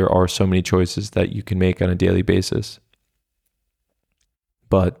because there are so many choices that you can make on a daily basis.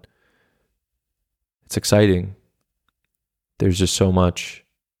 But it's exciting. There's just so much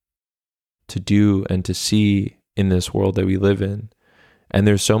to do and to see in this world that we live in. And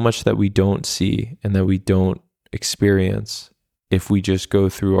there's so much that we don't see and that we don't experience if we just go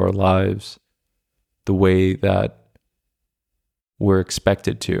through our lives the way that we're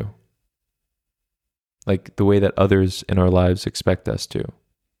expected to. Like the way that others in our lives expect us to.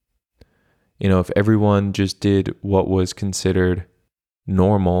 If everyone just did what was considered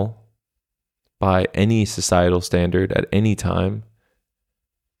normal by any societal standard at any time,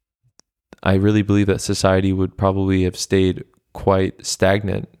 I really believe that society would probably have stayed quite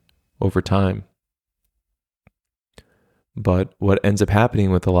stagnant over time. But what ends up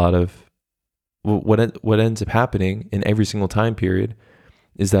happening with what ends up happening in every single time period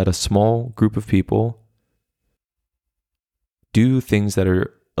is that a small group of people do things that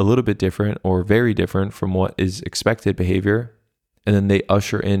are a little bit different or very different from what is expected behavior, and then they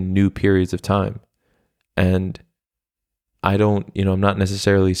usher in new periods of time. And I'm not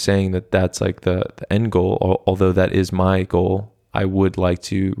necessarily saying that that's like the end goal, although that is my goal. I would like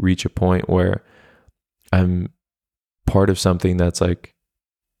to reach a point where I'm part of something that's like,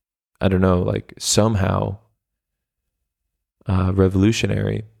 I don't know, like somehow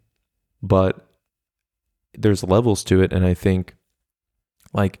revolutionary, but there's levels to it. And I think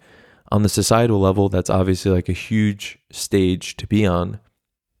like on the societal level, that's obviously like a huge stage to be on.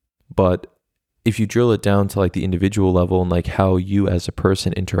 But if you drill it down to like the individual level and like how you as a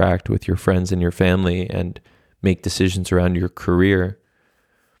person interact with your friends and your family and make decisions around your career,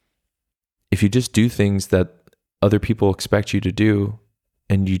 if you just do things that other people expect you to do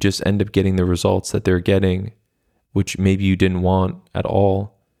and you just end up getting the results that they're getting, which maybe you didn't want at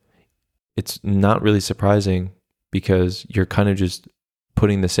all, it's not really surprising because you're kind of just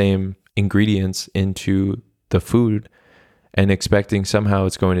putting the same ingredients into the food and expecting somehow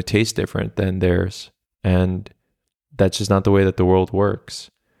it's going to taste different than theirs. And that's just not the way that the world works.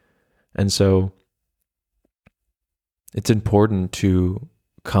 And so it's important to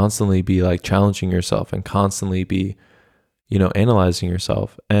constantly be like challenging yourself and constantly be, analyzing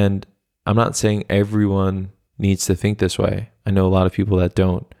yourself. And I'm not saying everyone needs to think this way. I know a lot of people that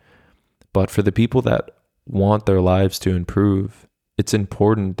don't. But for the people that want their lives to improve, it's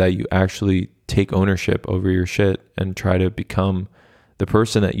important that you actually take ownership over your shit and try to become the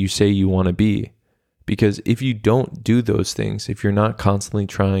person that you say you want to be. Because if you don't do those things, if you're not constantly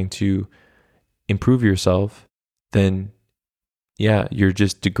trying to improve yourself, then yeah, you're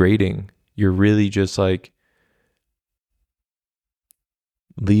just degrading. You're really just like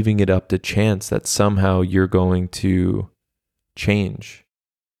leaving it up to chance that somehow you're going to change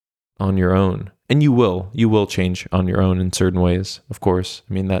on your own. And you will change on your own in certain ways, of course.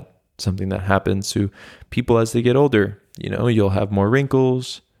 I mean, that's something that happens to people as they get older. You'll have more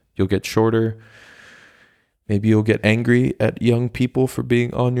wrinkles, you'll get shorter. Maybe you'll get angry at young people for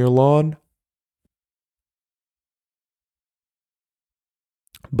being on your lawn.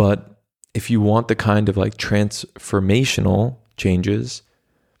 But if you want the kind of like transformational changes,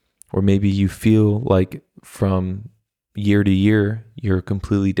 or maybe you feel like from year to year, you're a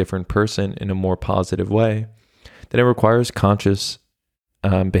completely different person in a more positive way, then it requires conscious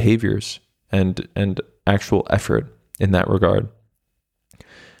behaviors and actual effort in that regard,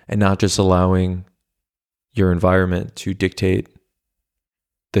 and not just allowing your environment to dictate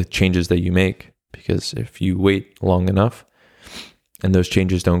the changes that you make. Because if you wait long enough and those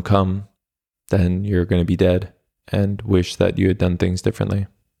changes don't come, then you're going to be dead and wish that you had done things differently.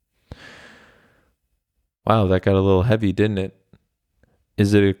 Wow, that got a little heavy, didn't it?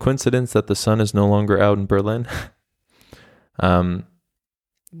 Is it a coincidence that the sun is no longer out in Berlin? It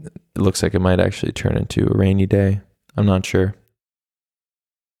looks like it might actually turn into a rainy day. I'm not sure.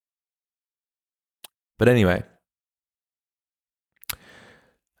 But anyway,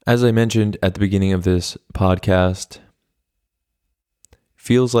 as I mentioned at the beginning of this podcast,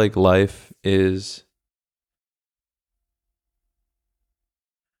 feels like life is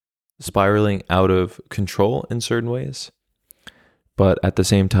spiraling out of control in certain ways. But at the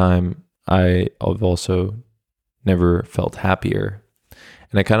same time, I have also never felt happier.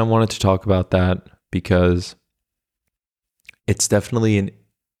 And I kind of wanted to talk about that because it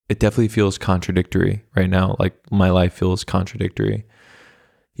definitely feels contradictory right now. Like my life feels contradictory.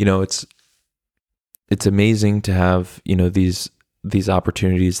 It's amazing to have, these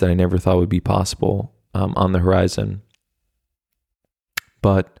opportunities that I never thought would be possible on the horizon.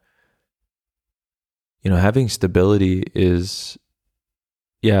 But having stability is,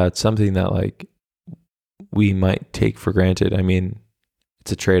 it's something that like we might take for granted. I mean,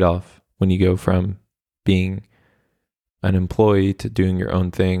 it's a trade-off when you go from being an employee to doing your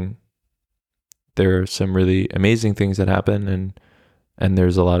own thing. There are some really amazing things that happen, and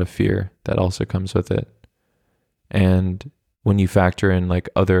there's a lot of fear that also comes with it. And when you factor in like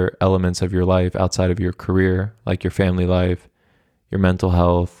other elements of your life outside of your career, like your family life, your mental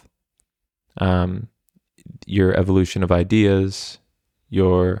health, your evolution of ideas,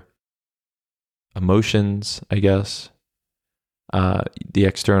 your emotions, I guess, the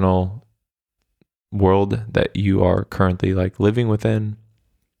external world that you are currently like living within,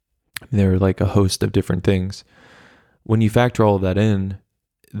 there are like a host of different things. When you factor all of that in,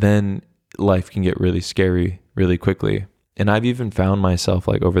 then life can get really scary really quickly. And I've even found myself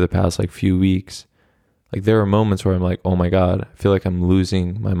like over the past like few weeks, like there are moments where I'm like, oh my God, I feel like I'm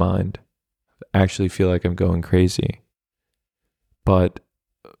losing my mind. I actually feel like I'm going crazy. But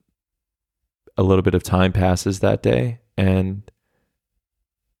a little bit of time passes that day and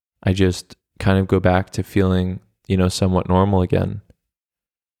I just kind of go back to feeling, somewhat normal again.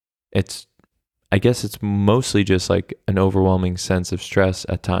 I guess it's mostly just like an overwhelming sense of stress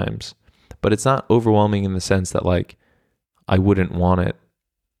at times, but it's not overwhelming in the sense that like I wouldn't want it.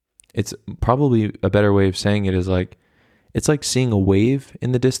 It's probably a better way of saying it is like, it's like seeing a wave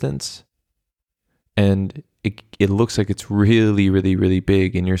in the distance and it looks like it's really, really, really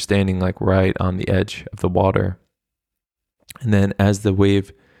big and you're standing like right on the edge of the water. And then as the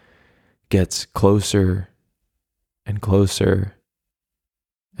wave gets closer and closer,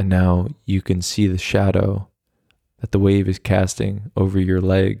 and now you can see the shadow that the wave is casting over your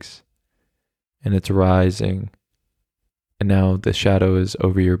legs, and it's rising, and now the shadow is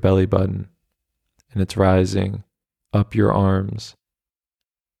over your belly button, and it's rising up your arms.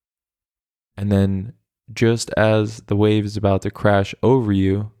 And then just as the wave is about to crash over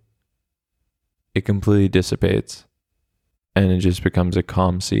you, it completely dissipates and it just becomes a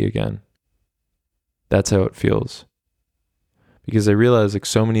calm sea again. That's how it feels. Because I realize like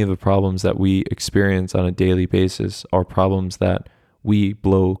so many of the problems that we experience on a daily basis are problems that we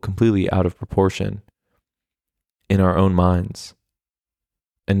blow completely out of proportion in our own minds.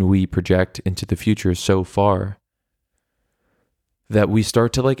 And we project into the future so far that we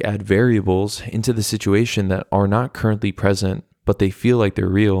start to like add variables into the situation that are not currently present, but they feel like they're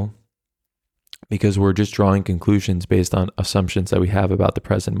real because we're just drawing conclusions based on assumptions that we have about the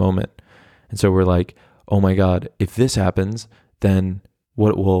present moment. And so we're like, oh my God, if this happens, then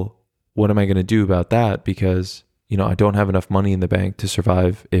what am I going to do about that? Because, I don't have enough money in the bank to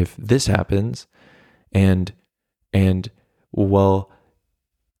survive if this happens. And well,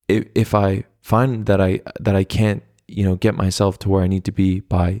 if I find that I can't, get myself to where I need to be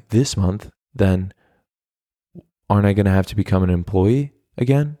by this month, then aren't I going to have to become an employee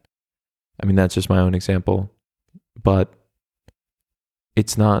again? I mean, that's just my own example, but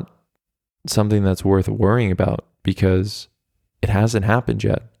it's not something that's worth worrying about because it hasn't happened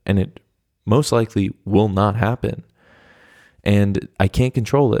yet, and it most likely will not happen. And I can't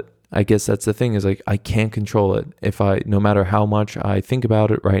control it. I guess that's the thing is like, I can't control it. No matter how much I think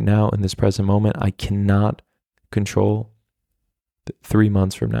about it right now in this present moment, I cannot control 3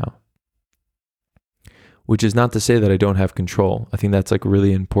 months from now. Which is not to say that I don't have control. I think that's like a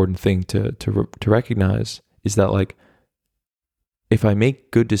really important thing to recognize is that like, if I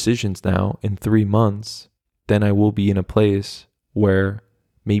make good decisions now in 3 months, then I will be in a place where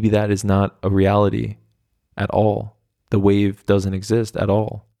maybe that is not a reality at all. The wave doesn't exist at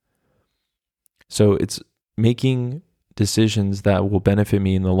all. So it's making decisions that will benefit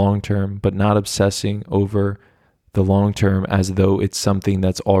me in the long term, but not obsessing over the long term as though it's something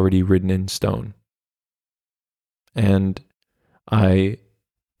that's already written in stone. And I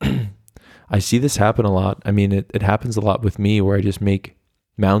see this happen a lot. I mean, it happens a lot with me where I just make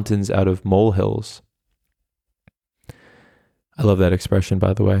mountains out of molehills. I love that expression,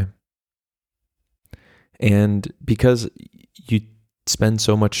 by the way. And because you spend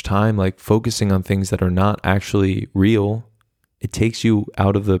so much time like focusing on things that are not actually real, it takes you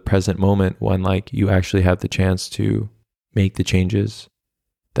out of the present moment when like you actually have the chance to make the changes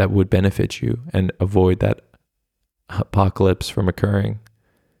that would benefit you and avoid that apocalypse from occurring.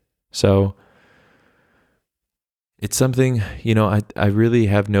 So it's something, I really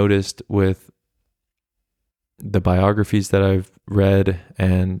have noticed with the biographies that I've read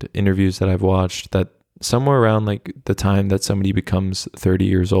and interviews that I've watched that somewhere around like the time that somebody becomes 30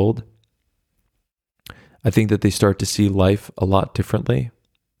 years old, I think that they start to see life a lot differently.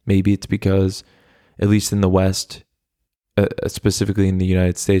 Maybe it's because, at least in the West, specifically in the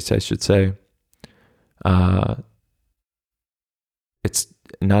United States, I should say, it's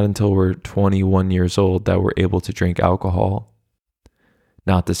not until we're 21 years old that we're able to drink alcohol.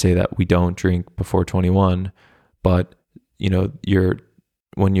 Not to say that we don't drink before 21, but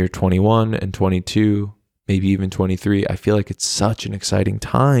when you're 21 and 22, maybe even 23, I feel like it's such an exciting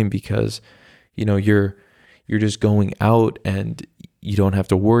time because, you're just going out and you don't have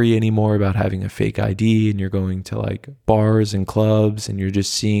to worry anymore about having a fake ID, and you're going to like bars and clubs and you're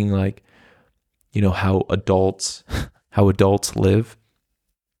just seeing like, how adults live.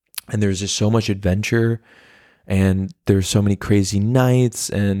 And there's just so much adventure and there's so many crazy nights,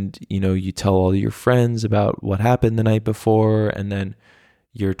 and, you tell all your friends about what happened the night before, and then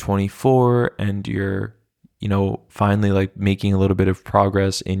you're 24 and you're, finally like making a little bit of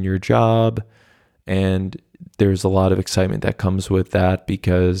progress in your job. And there's a lot of excitement that comes with that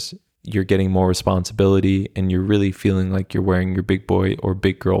because you're getting more responsibility and you're really feeling like you're wearing your big boy or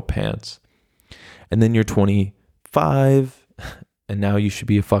big girl pants. And then you're 25 and now you should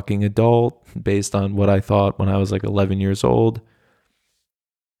be a fucking adult based on what I thought when I was like 11 years old.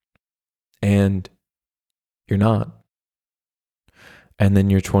 And you're not. And then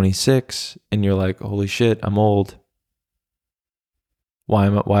you're 26 and you're like, holy shit, I'm old. Why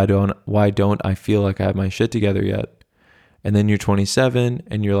don't I feel like I have my shit together yet? And then you're 27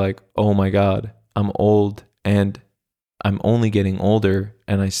 and you're like, oh my God, I'm old and I'm only getting older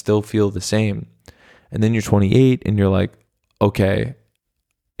and I still feel the same. And then you're 28 and you're like, okay,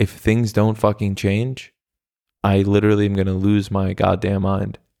 if things don't fucking change, I literally am going to lose my goddamn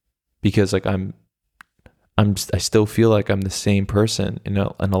mind because like I still feel like I'm the same person in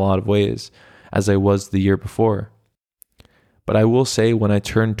a lot of ways as I was the year before. But I will say when I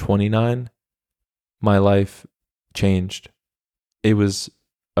turned 29, my life changed. It was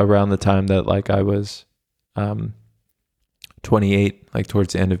around the time that like I was 28, like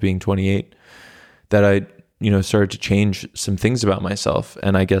towards the end of being 28, that I, started to change some things about myself.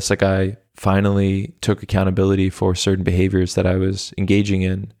 And I guess like I finally took accountability for certain behaviors that I was engaging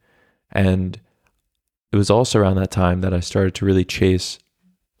in. And it was also around that time that I started to really chase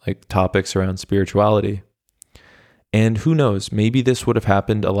like topics around spirituality. And who knows, maybe this would have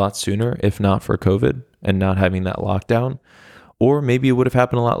happened a lot sooner if not for COVID and not having that lockdown. Or maybe it would have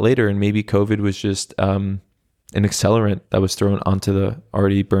happened a lot later, and maybe COVID was just an accelerant that was thrown onto the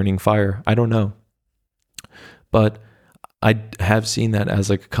already burning fire. I don't know. But I have seen that as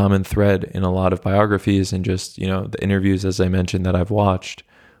like a common thread in a lot of biographies and just, the interviews, as I mentioned, that I've watched,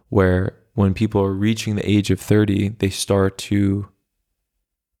 where when people are reaching the age of 30, they start to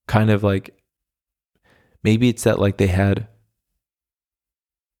kind of like, maybe it's that like they had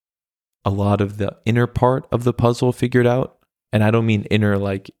a lot of the inner part of the puzzle figured out. And I don't mean inner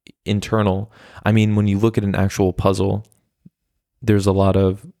like internal. I mean, when you look at an actual puzzle, there's a lot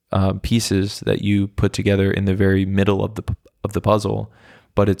of pieces that you put together in the very middle of the puzzle.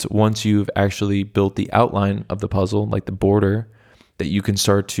 But it's once you've actually built the outline of the puzzle, like the border, that you can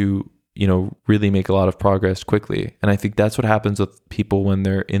start to, really make a lot of progress quickly. And I think that's what happens with people when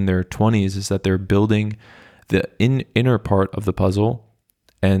they're in their 20s, is that they're building the inner part of the puzzle.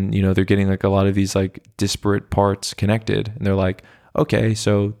 And, they're getting like a lot of these like disparate parts connected. And they're like, okay,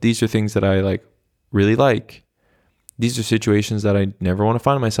 so these are things that I like really like. These are situations that I never want to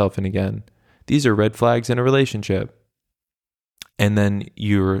find myself in again. These are red flags in a relationship. And then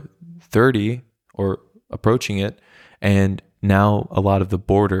you're 30 or approaching it, and now a lot of the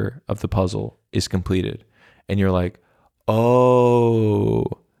border of the puzzle is completed. And you're like, oh,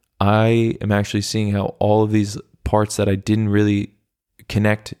 I am actually seeing how all of these parts that I didn't really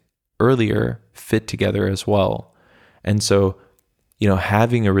connect earlier fit together as well. And so,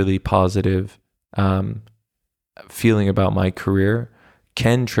 having a really positive feeling about my career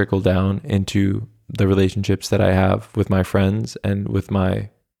can trickle down into the relationships that I have with my friends and with my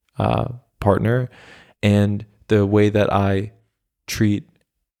partner. And the way that I treat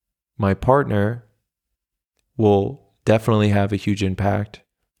my partner will definitely have a huge impact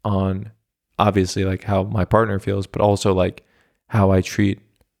on, obviously, like how my partner feels, but also like how I treat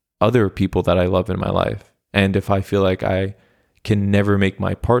other people that I love in my life. And if I feel like I can never make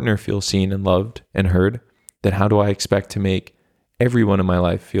my partner feel seen and loved and heard, then how do I expect to make everyone in my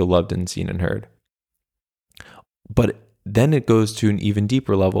life feel loved and seen and heard? But then it goes to an even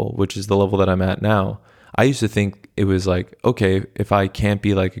deeper level, which is the level that I'm at now. I used to think it was like, okay, if I can't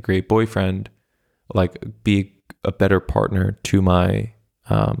be like a great boyfriend, like be a better partner to my,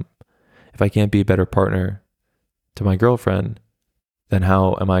 if I can't be a better partner to my girlfriend, then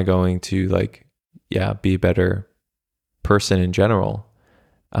how am I going to like, be a better person in general?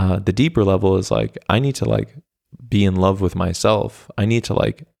 The deeper level is like, I need to like be in love with myself. I need to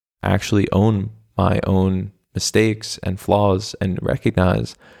like actually own my own mistakes and flaws and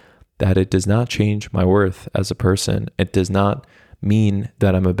recognize that it does not change my worth as a person. It does not mean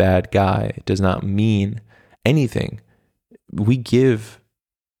that I'm a bad guy. It does not mean anything. We give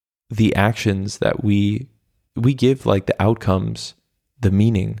the actions that we give like the outcomes, the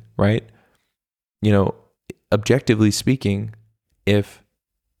meaning, right? Objectively speaking, if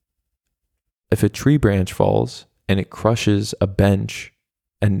a tree branch falls and it crushes a bench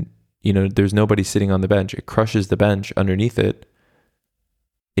and, there's nobody sitting on the bench, it crushes the bench underneath it.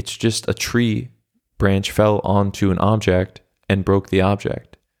 It's just a tree branch fell onto an object and broke the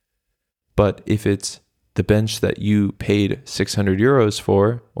object. But if it's the bench that you paid 600 euros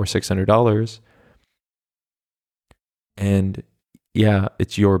for, or $600, and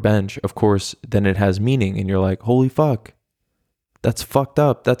it's your bench, of course, then it has meaning. And you're like, holy fuck, that's fucked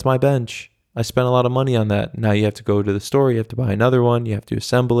up. That's my bench. I spent a lot of money on that. Now you have to go to the store. You have to buy another one. You have to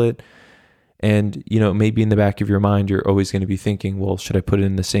assemble it. And, maybe in the back of your mind, you're always going to be thinking, well, should I put it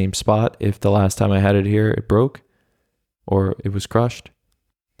in the same spot if the last time I had it here, it broke or it was crushed?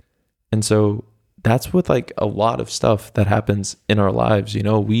 And so that's with like a lot of stuff that happens in our lives.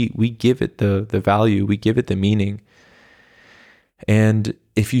 We give it the value, we give it the meaning. And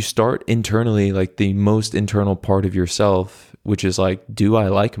if you start internally, like the most internal part of yourself, which is like, do I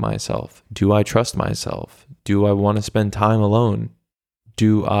like myself? Do I trust myself? Do I want to spend time alone?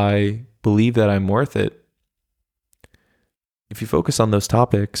 Do I believe that I'm worth it? If you focus on those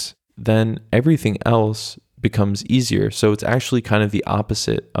topics, then everything else becomes easier. So it's actually kind of the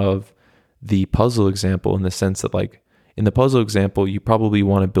opposite of the puzzle example, in the sense that like in the puzzle example, you probably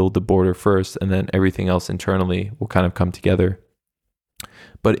want to build the border first, and then everything else internally will kind of come together.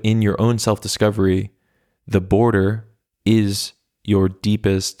 But in your own self-discovery, the border is your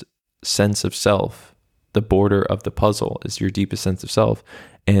deepest sense of self. The border of the puzzle is your deepest sense of self.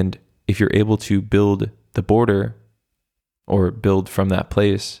 And if you're able to build the border or build from that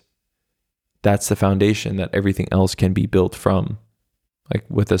place, that's the foundation that everything else can be built from. Like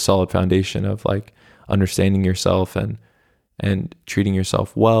with a solid foundation of like understanding yourself and treating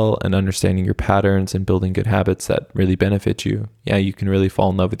yourself well and understanding your patterns and building good habits that really benefit you. Yeah, you can really fall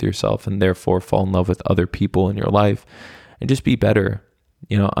in love with yourself and therefore fall in love with other people in your life and just be better.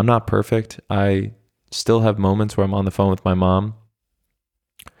 You know, I'm not perfect. I still have moments where I'm on the phone with my mom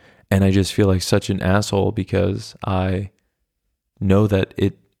and I just feel like such an asshole because I know that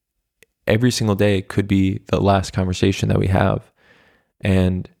every single day could be the last conversation that we have,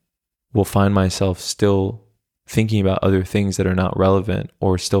 and will find myself still thinking about other things that are not relevant,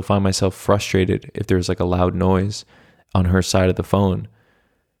 or still find myself frustrated if there's like a loud noise on her side of the phone,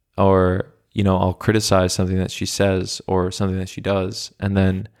 or, you know, I'll criticize something that she says or something that she does and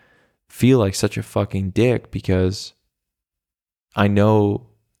then feel like such a fucking dick because I know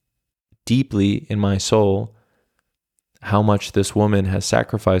deeply in my soul how much this woman has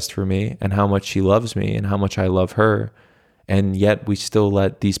sacrificed for me and how much she loves me and how much I love her. And yet we still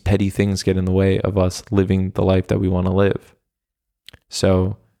let these petty things get in the way of us living the life that we want to live.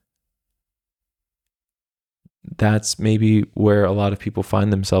 So that's maybe where a lot of people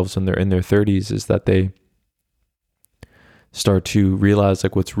find themselves when they're in their 30s, is that they start to realize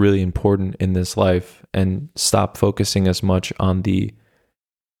like what's really important in this life and stop focusing as much on the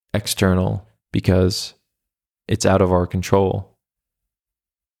external because it's out of our control.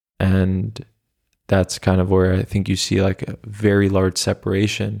 And that's kind of where I think you see like a very large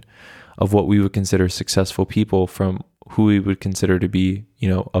separation of what we would consider successful people from who we would consider to be, you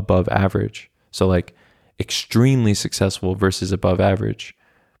know, above average. So like extremely successful versus above average,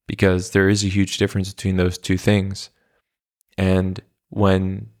 because there is a huge difference between those two things. And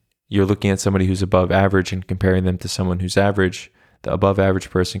when you're looking at somebody who's above average and comparing them to someone who's average, the above average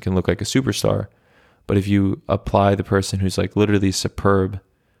person can look like a superstar. But if you apply the person who's like literally superb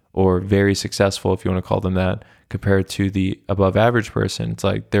or very successful, if you want to call them that, compared to the above average person, it's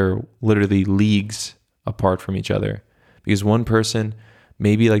like they're literally leagues apart from each other. Because one person,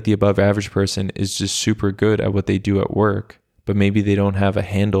 maybe like the above average person, is just super good at what they do at work, but maybe they don't have a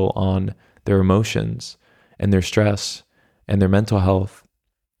handle on their emotions and their stress and their mental health,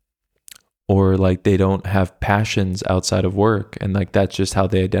 or like they don't have passions outside of work, and like that's just how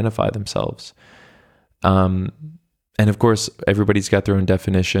they identify themselves. And of course, everybody's got their own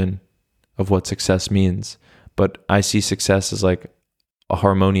definition of what success means, but I see success as like a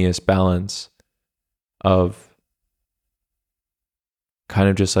harmonious balance of kind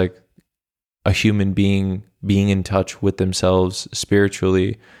of just like a human being in touch with themselves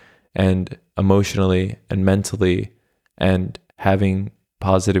spiritually and emotionally and mentally, and having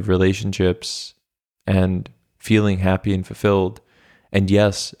positive relationships and feeling happy and fulfilled. And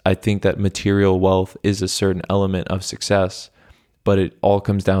yes, I think that material wealth is a certain element of success, but it all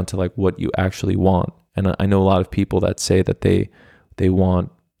comes down to like what you actually want. And I know a lot of people that say that they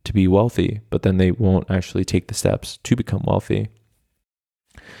want to be wealthy, but then they won't actually take the steps to become wealthy.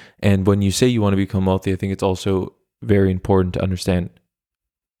 And when you say you want to become wealthy, I think it's also very important to understand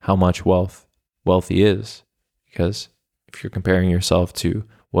how much wealthy is, because if you're comparing yourself to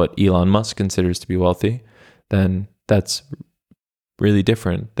what Elon Musk considers to be wealthy, then that's really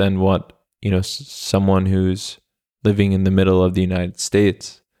different than what, you know, someone who's living in the middle of the United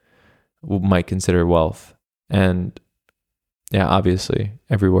States might consider wealth. And yeah, obviously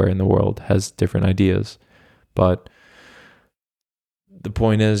everywhere in the world has different ideas, but the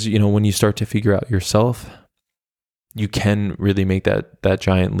point is, you know, when you start to figure out yourself, you can really make that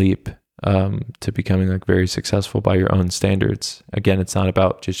giant leap to becoming like very successful by your own standards. Again, it's not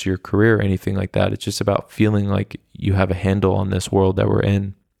about just your career or anything like that. It's just about feeling like you have a handle on this world that we're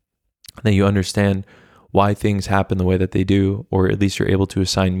in, that you understand why things happen the way that they do, or at least you're able to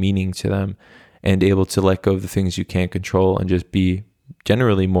assign meaning to them and able to let go of the things you can't control and just be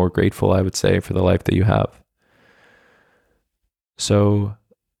generally more grateful, I would say, for the life that you have. So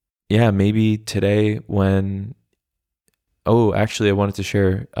yeah, maybe today actually I wanted to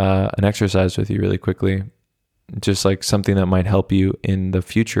share an exercise with you really quickly, just like something that might help you in the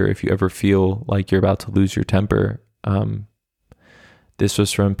future if you ever feel like you're about to lose your temper. This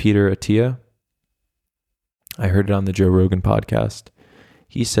was from Peter Attia. I heard it on the Joe Rogan podcast.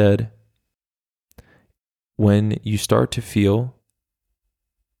 He said, when you start to feel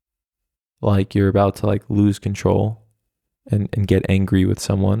like you're about to like lose control and get angry with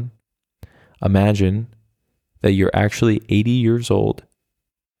someone, imagine that you're actually 80 years old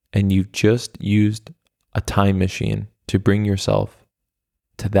and you've just used a time machine to bring yourself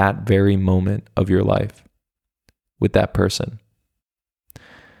to that very moment of your life with that person.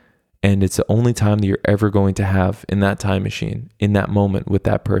 And it's the only time that you're ever going to have in that time machine, in that moment with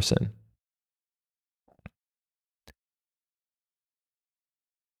that person.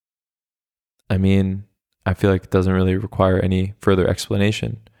 I mean, I feel like it doesn't really require any further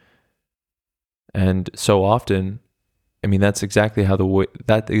explanation. And so often, I mean, that's exactly the way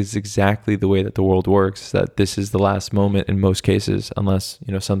that the world works, that this is the last moment in most cases, unless,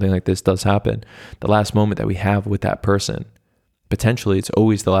 something like this does happen, the last moment that we have with that person. Potentially, it's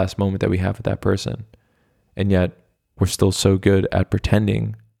always the last moment that we have with that person. And yet, we're still so good at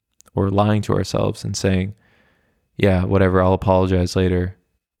pretending or lying to ourselves and saying, yeah, whatever, I'll apologize later,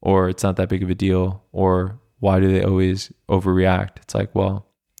 or it's not that big of a deal, or why do they always overreact? It's like, well,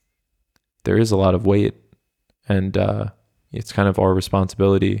 there is a lot of weight, and it's kind of our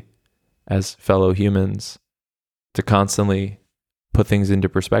responsibility as fellow humans to constantly put things into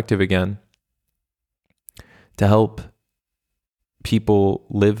perspective again, to help people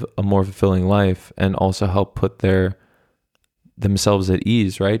live a more fulfilling life and also help put themselves at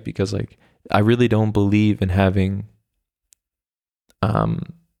ease, right? Because I really don't believe in having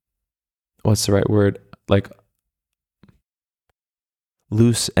what's the right word?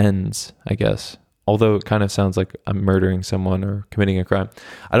 Loose ends, I guess. Although it kind of sounds like I'm murdering someone or committing a crime.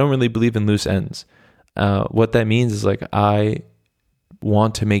 I don't really believe in loose ends. What that means is I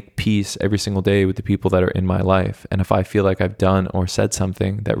want to make peace every single day with the people that are in my life. And if I feel like I've done or said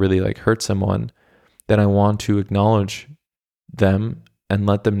something that really hurt someone, then I want to acknowledge them and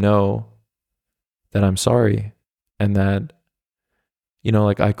let them know that I'm sorry. And that,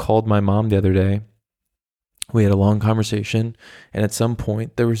 I called my mom the other day. We had a long conversation, and at some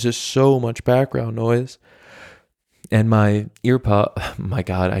point there was just so much background noise. And my earpod, my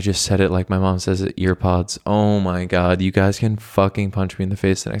God, I just said it like my mom says it, earpods. Oh my God, you guys can fucking punch me in the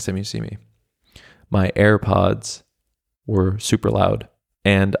face the next time you see me. My AirPods were super loud,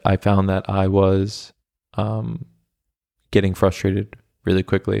 and I found that I was getting frustrated really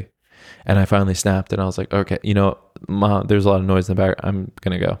quickly. And I finally snapped, and I was like, okay, Mom, there's a lot of noise in the back. I'm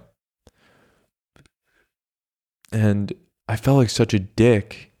going to go. And I felt like such a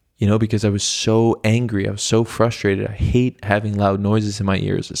dick, because I was so angry. I was so frustrated. I hate having loud noises in my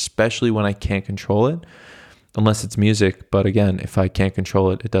ears, especially when I can't control it, unless it's music. But again, if I can't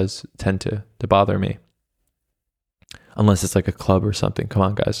control it, it does tend to bother me. Unless it's like a club or something. Come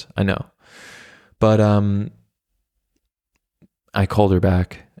on, guys. I know. But I called her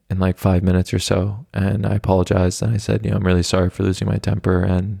back in 5 minutes or so, and I apologized. And I said, I'm really sorry for losing my temper.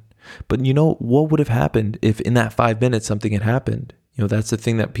 But what would have happened if in that 5 minutes something had happened? That's the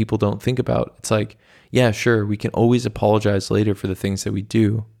thing that people don't think about. It's yeah, sure, we can always apologize later for the things that we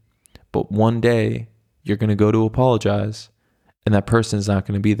do. But one day you're going to go to apologize, and that person is not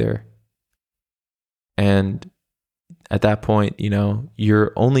going to be there. And at that point,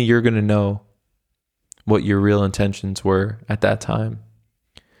 you're going to know what your real intentions were at that time.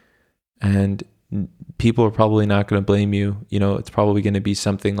 And people are probably not going to blame you. It's probably going to be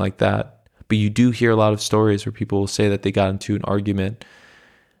something like that. But you do hear a lot of stories where people will say that they got into an argument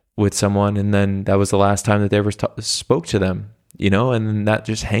with someone, and then that was the last time that they ever spoke to them, and then that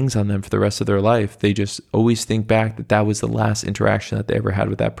just hangs on them for the rest of their life. They just always think back that was the last interaction that they ever had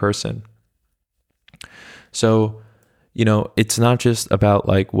with that person. So, it's not just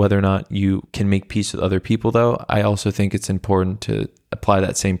about whether or not you can make peace with other people, though. I also think it's important to apply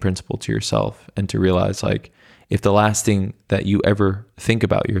that same principle to yourself and to realize if the last thing that you ever think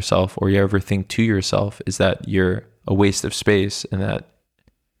about yourself or you ever think to yourself is that you're a waste of space and that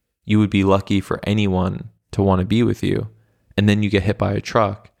you would be lucky for anyone to want to be with you, and then you get hit by a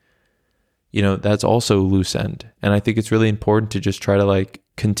truck, that's also a loose end. And I think it's really important to just try to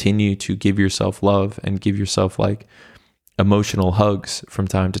continue to give yourself love and give yourself emotional hugs from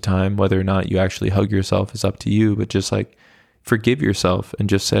time to time. Whether or not you actually hug yourself is up to you, but just forgive yourself and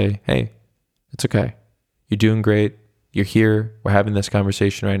just say, hey, it's okay. You're doing great. You're here. We're having this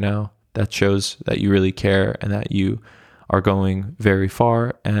conversation right now. That shows that you really care and that you are going very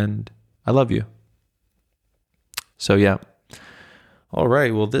far, and I love you. So yeah. All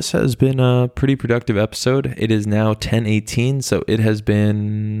right. Well, this has been a pretty productive episode. It is now 10:18, so it has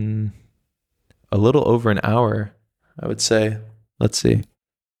been a little over an hour, I would say. Let's see.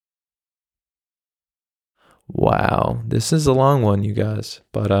 Wow, this is a long one, you guys.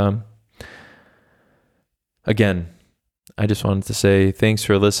 But again, I just wanted to say thanks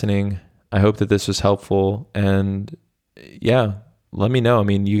for listening. I hope that this was helpful. And yeah, let me know. I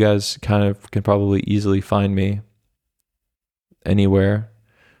mean, you guys kind of can probably easily find me anywhere.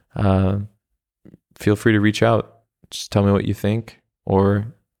 Feel free to reach out. just tell me what you think,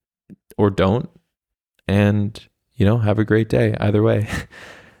 or don't. And, have a great day either way.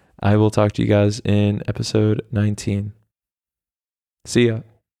 I will talk to you guys in episode 19. See ya.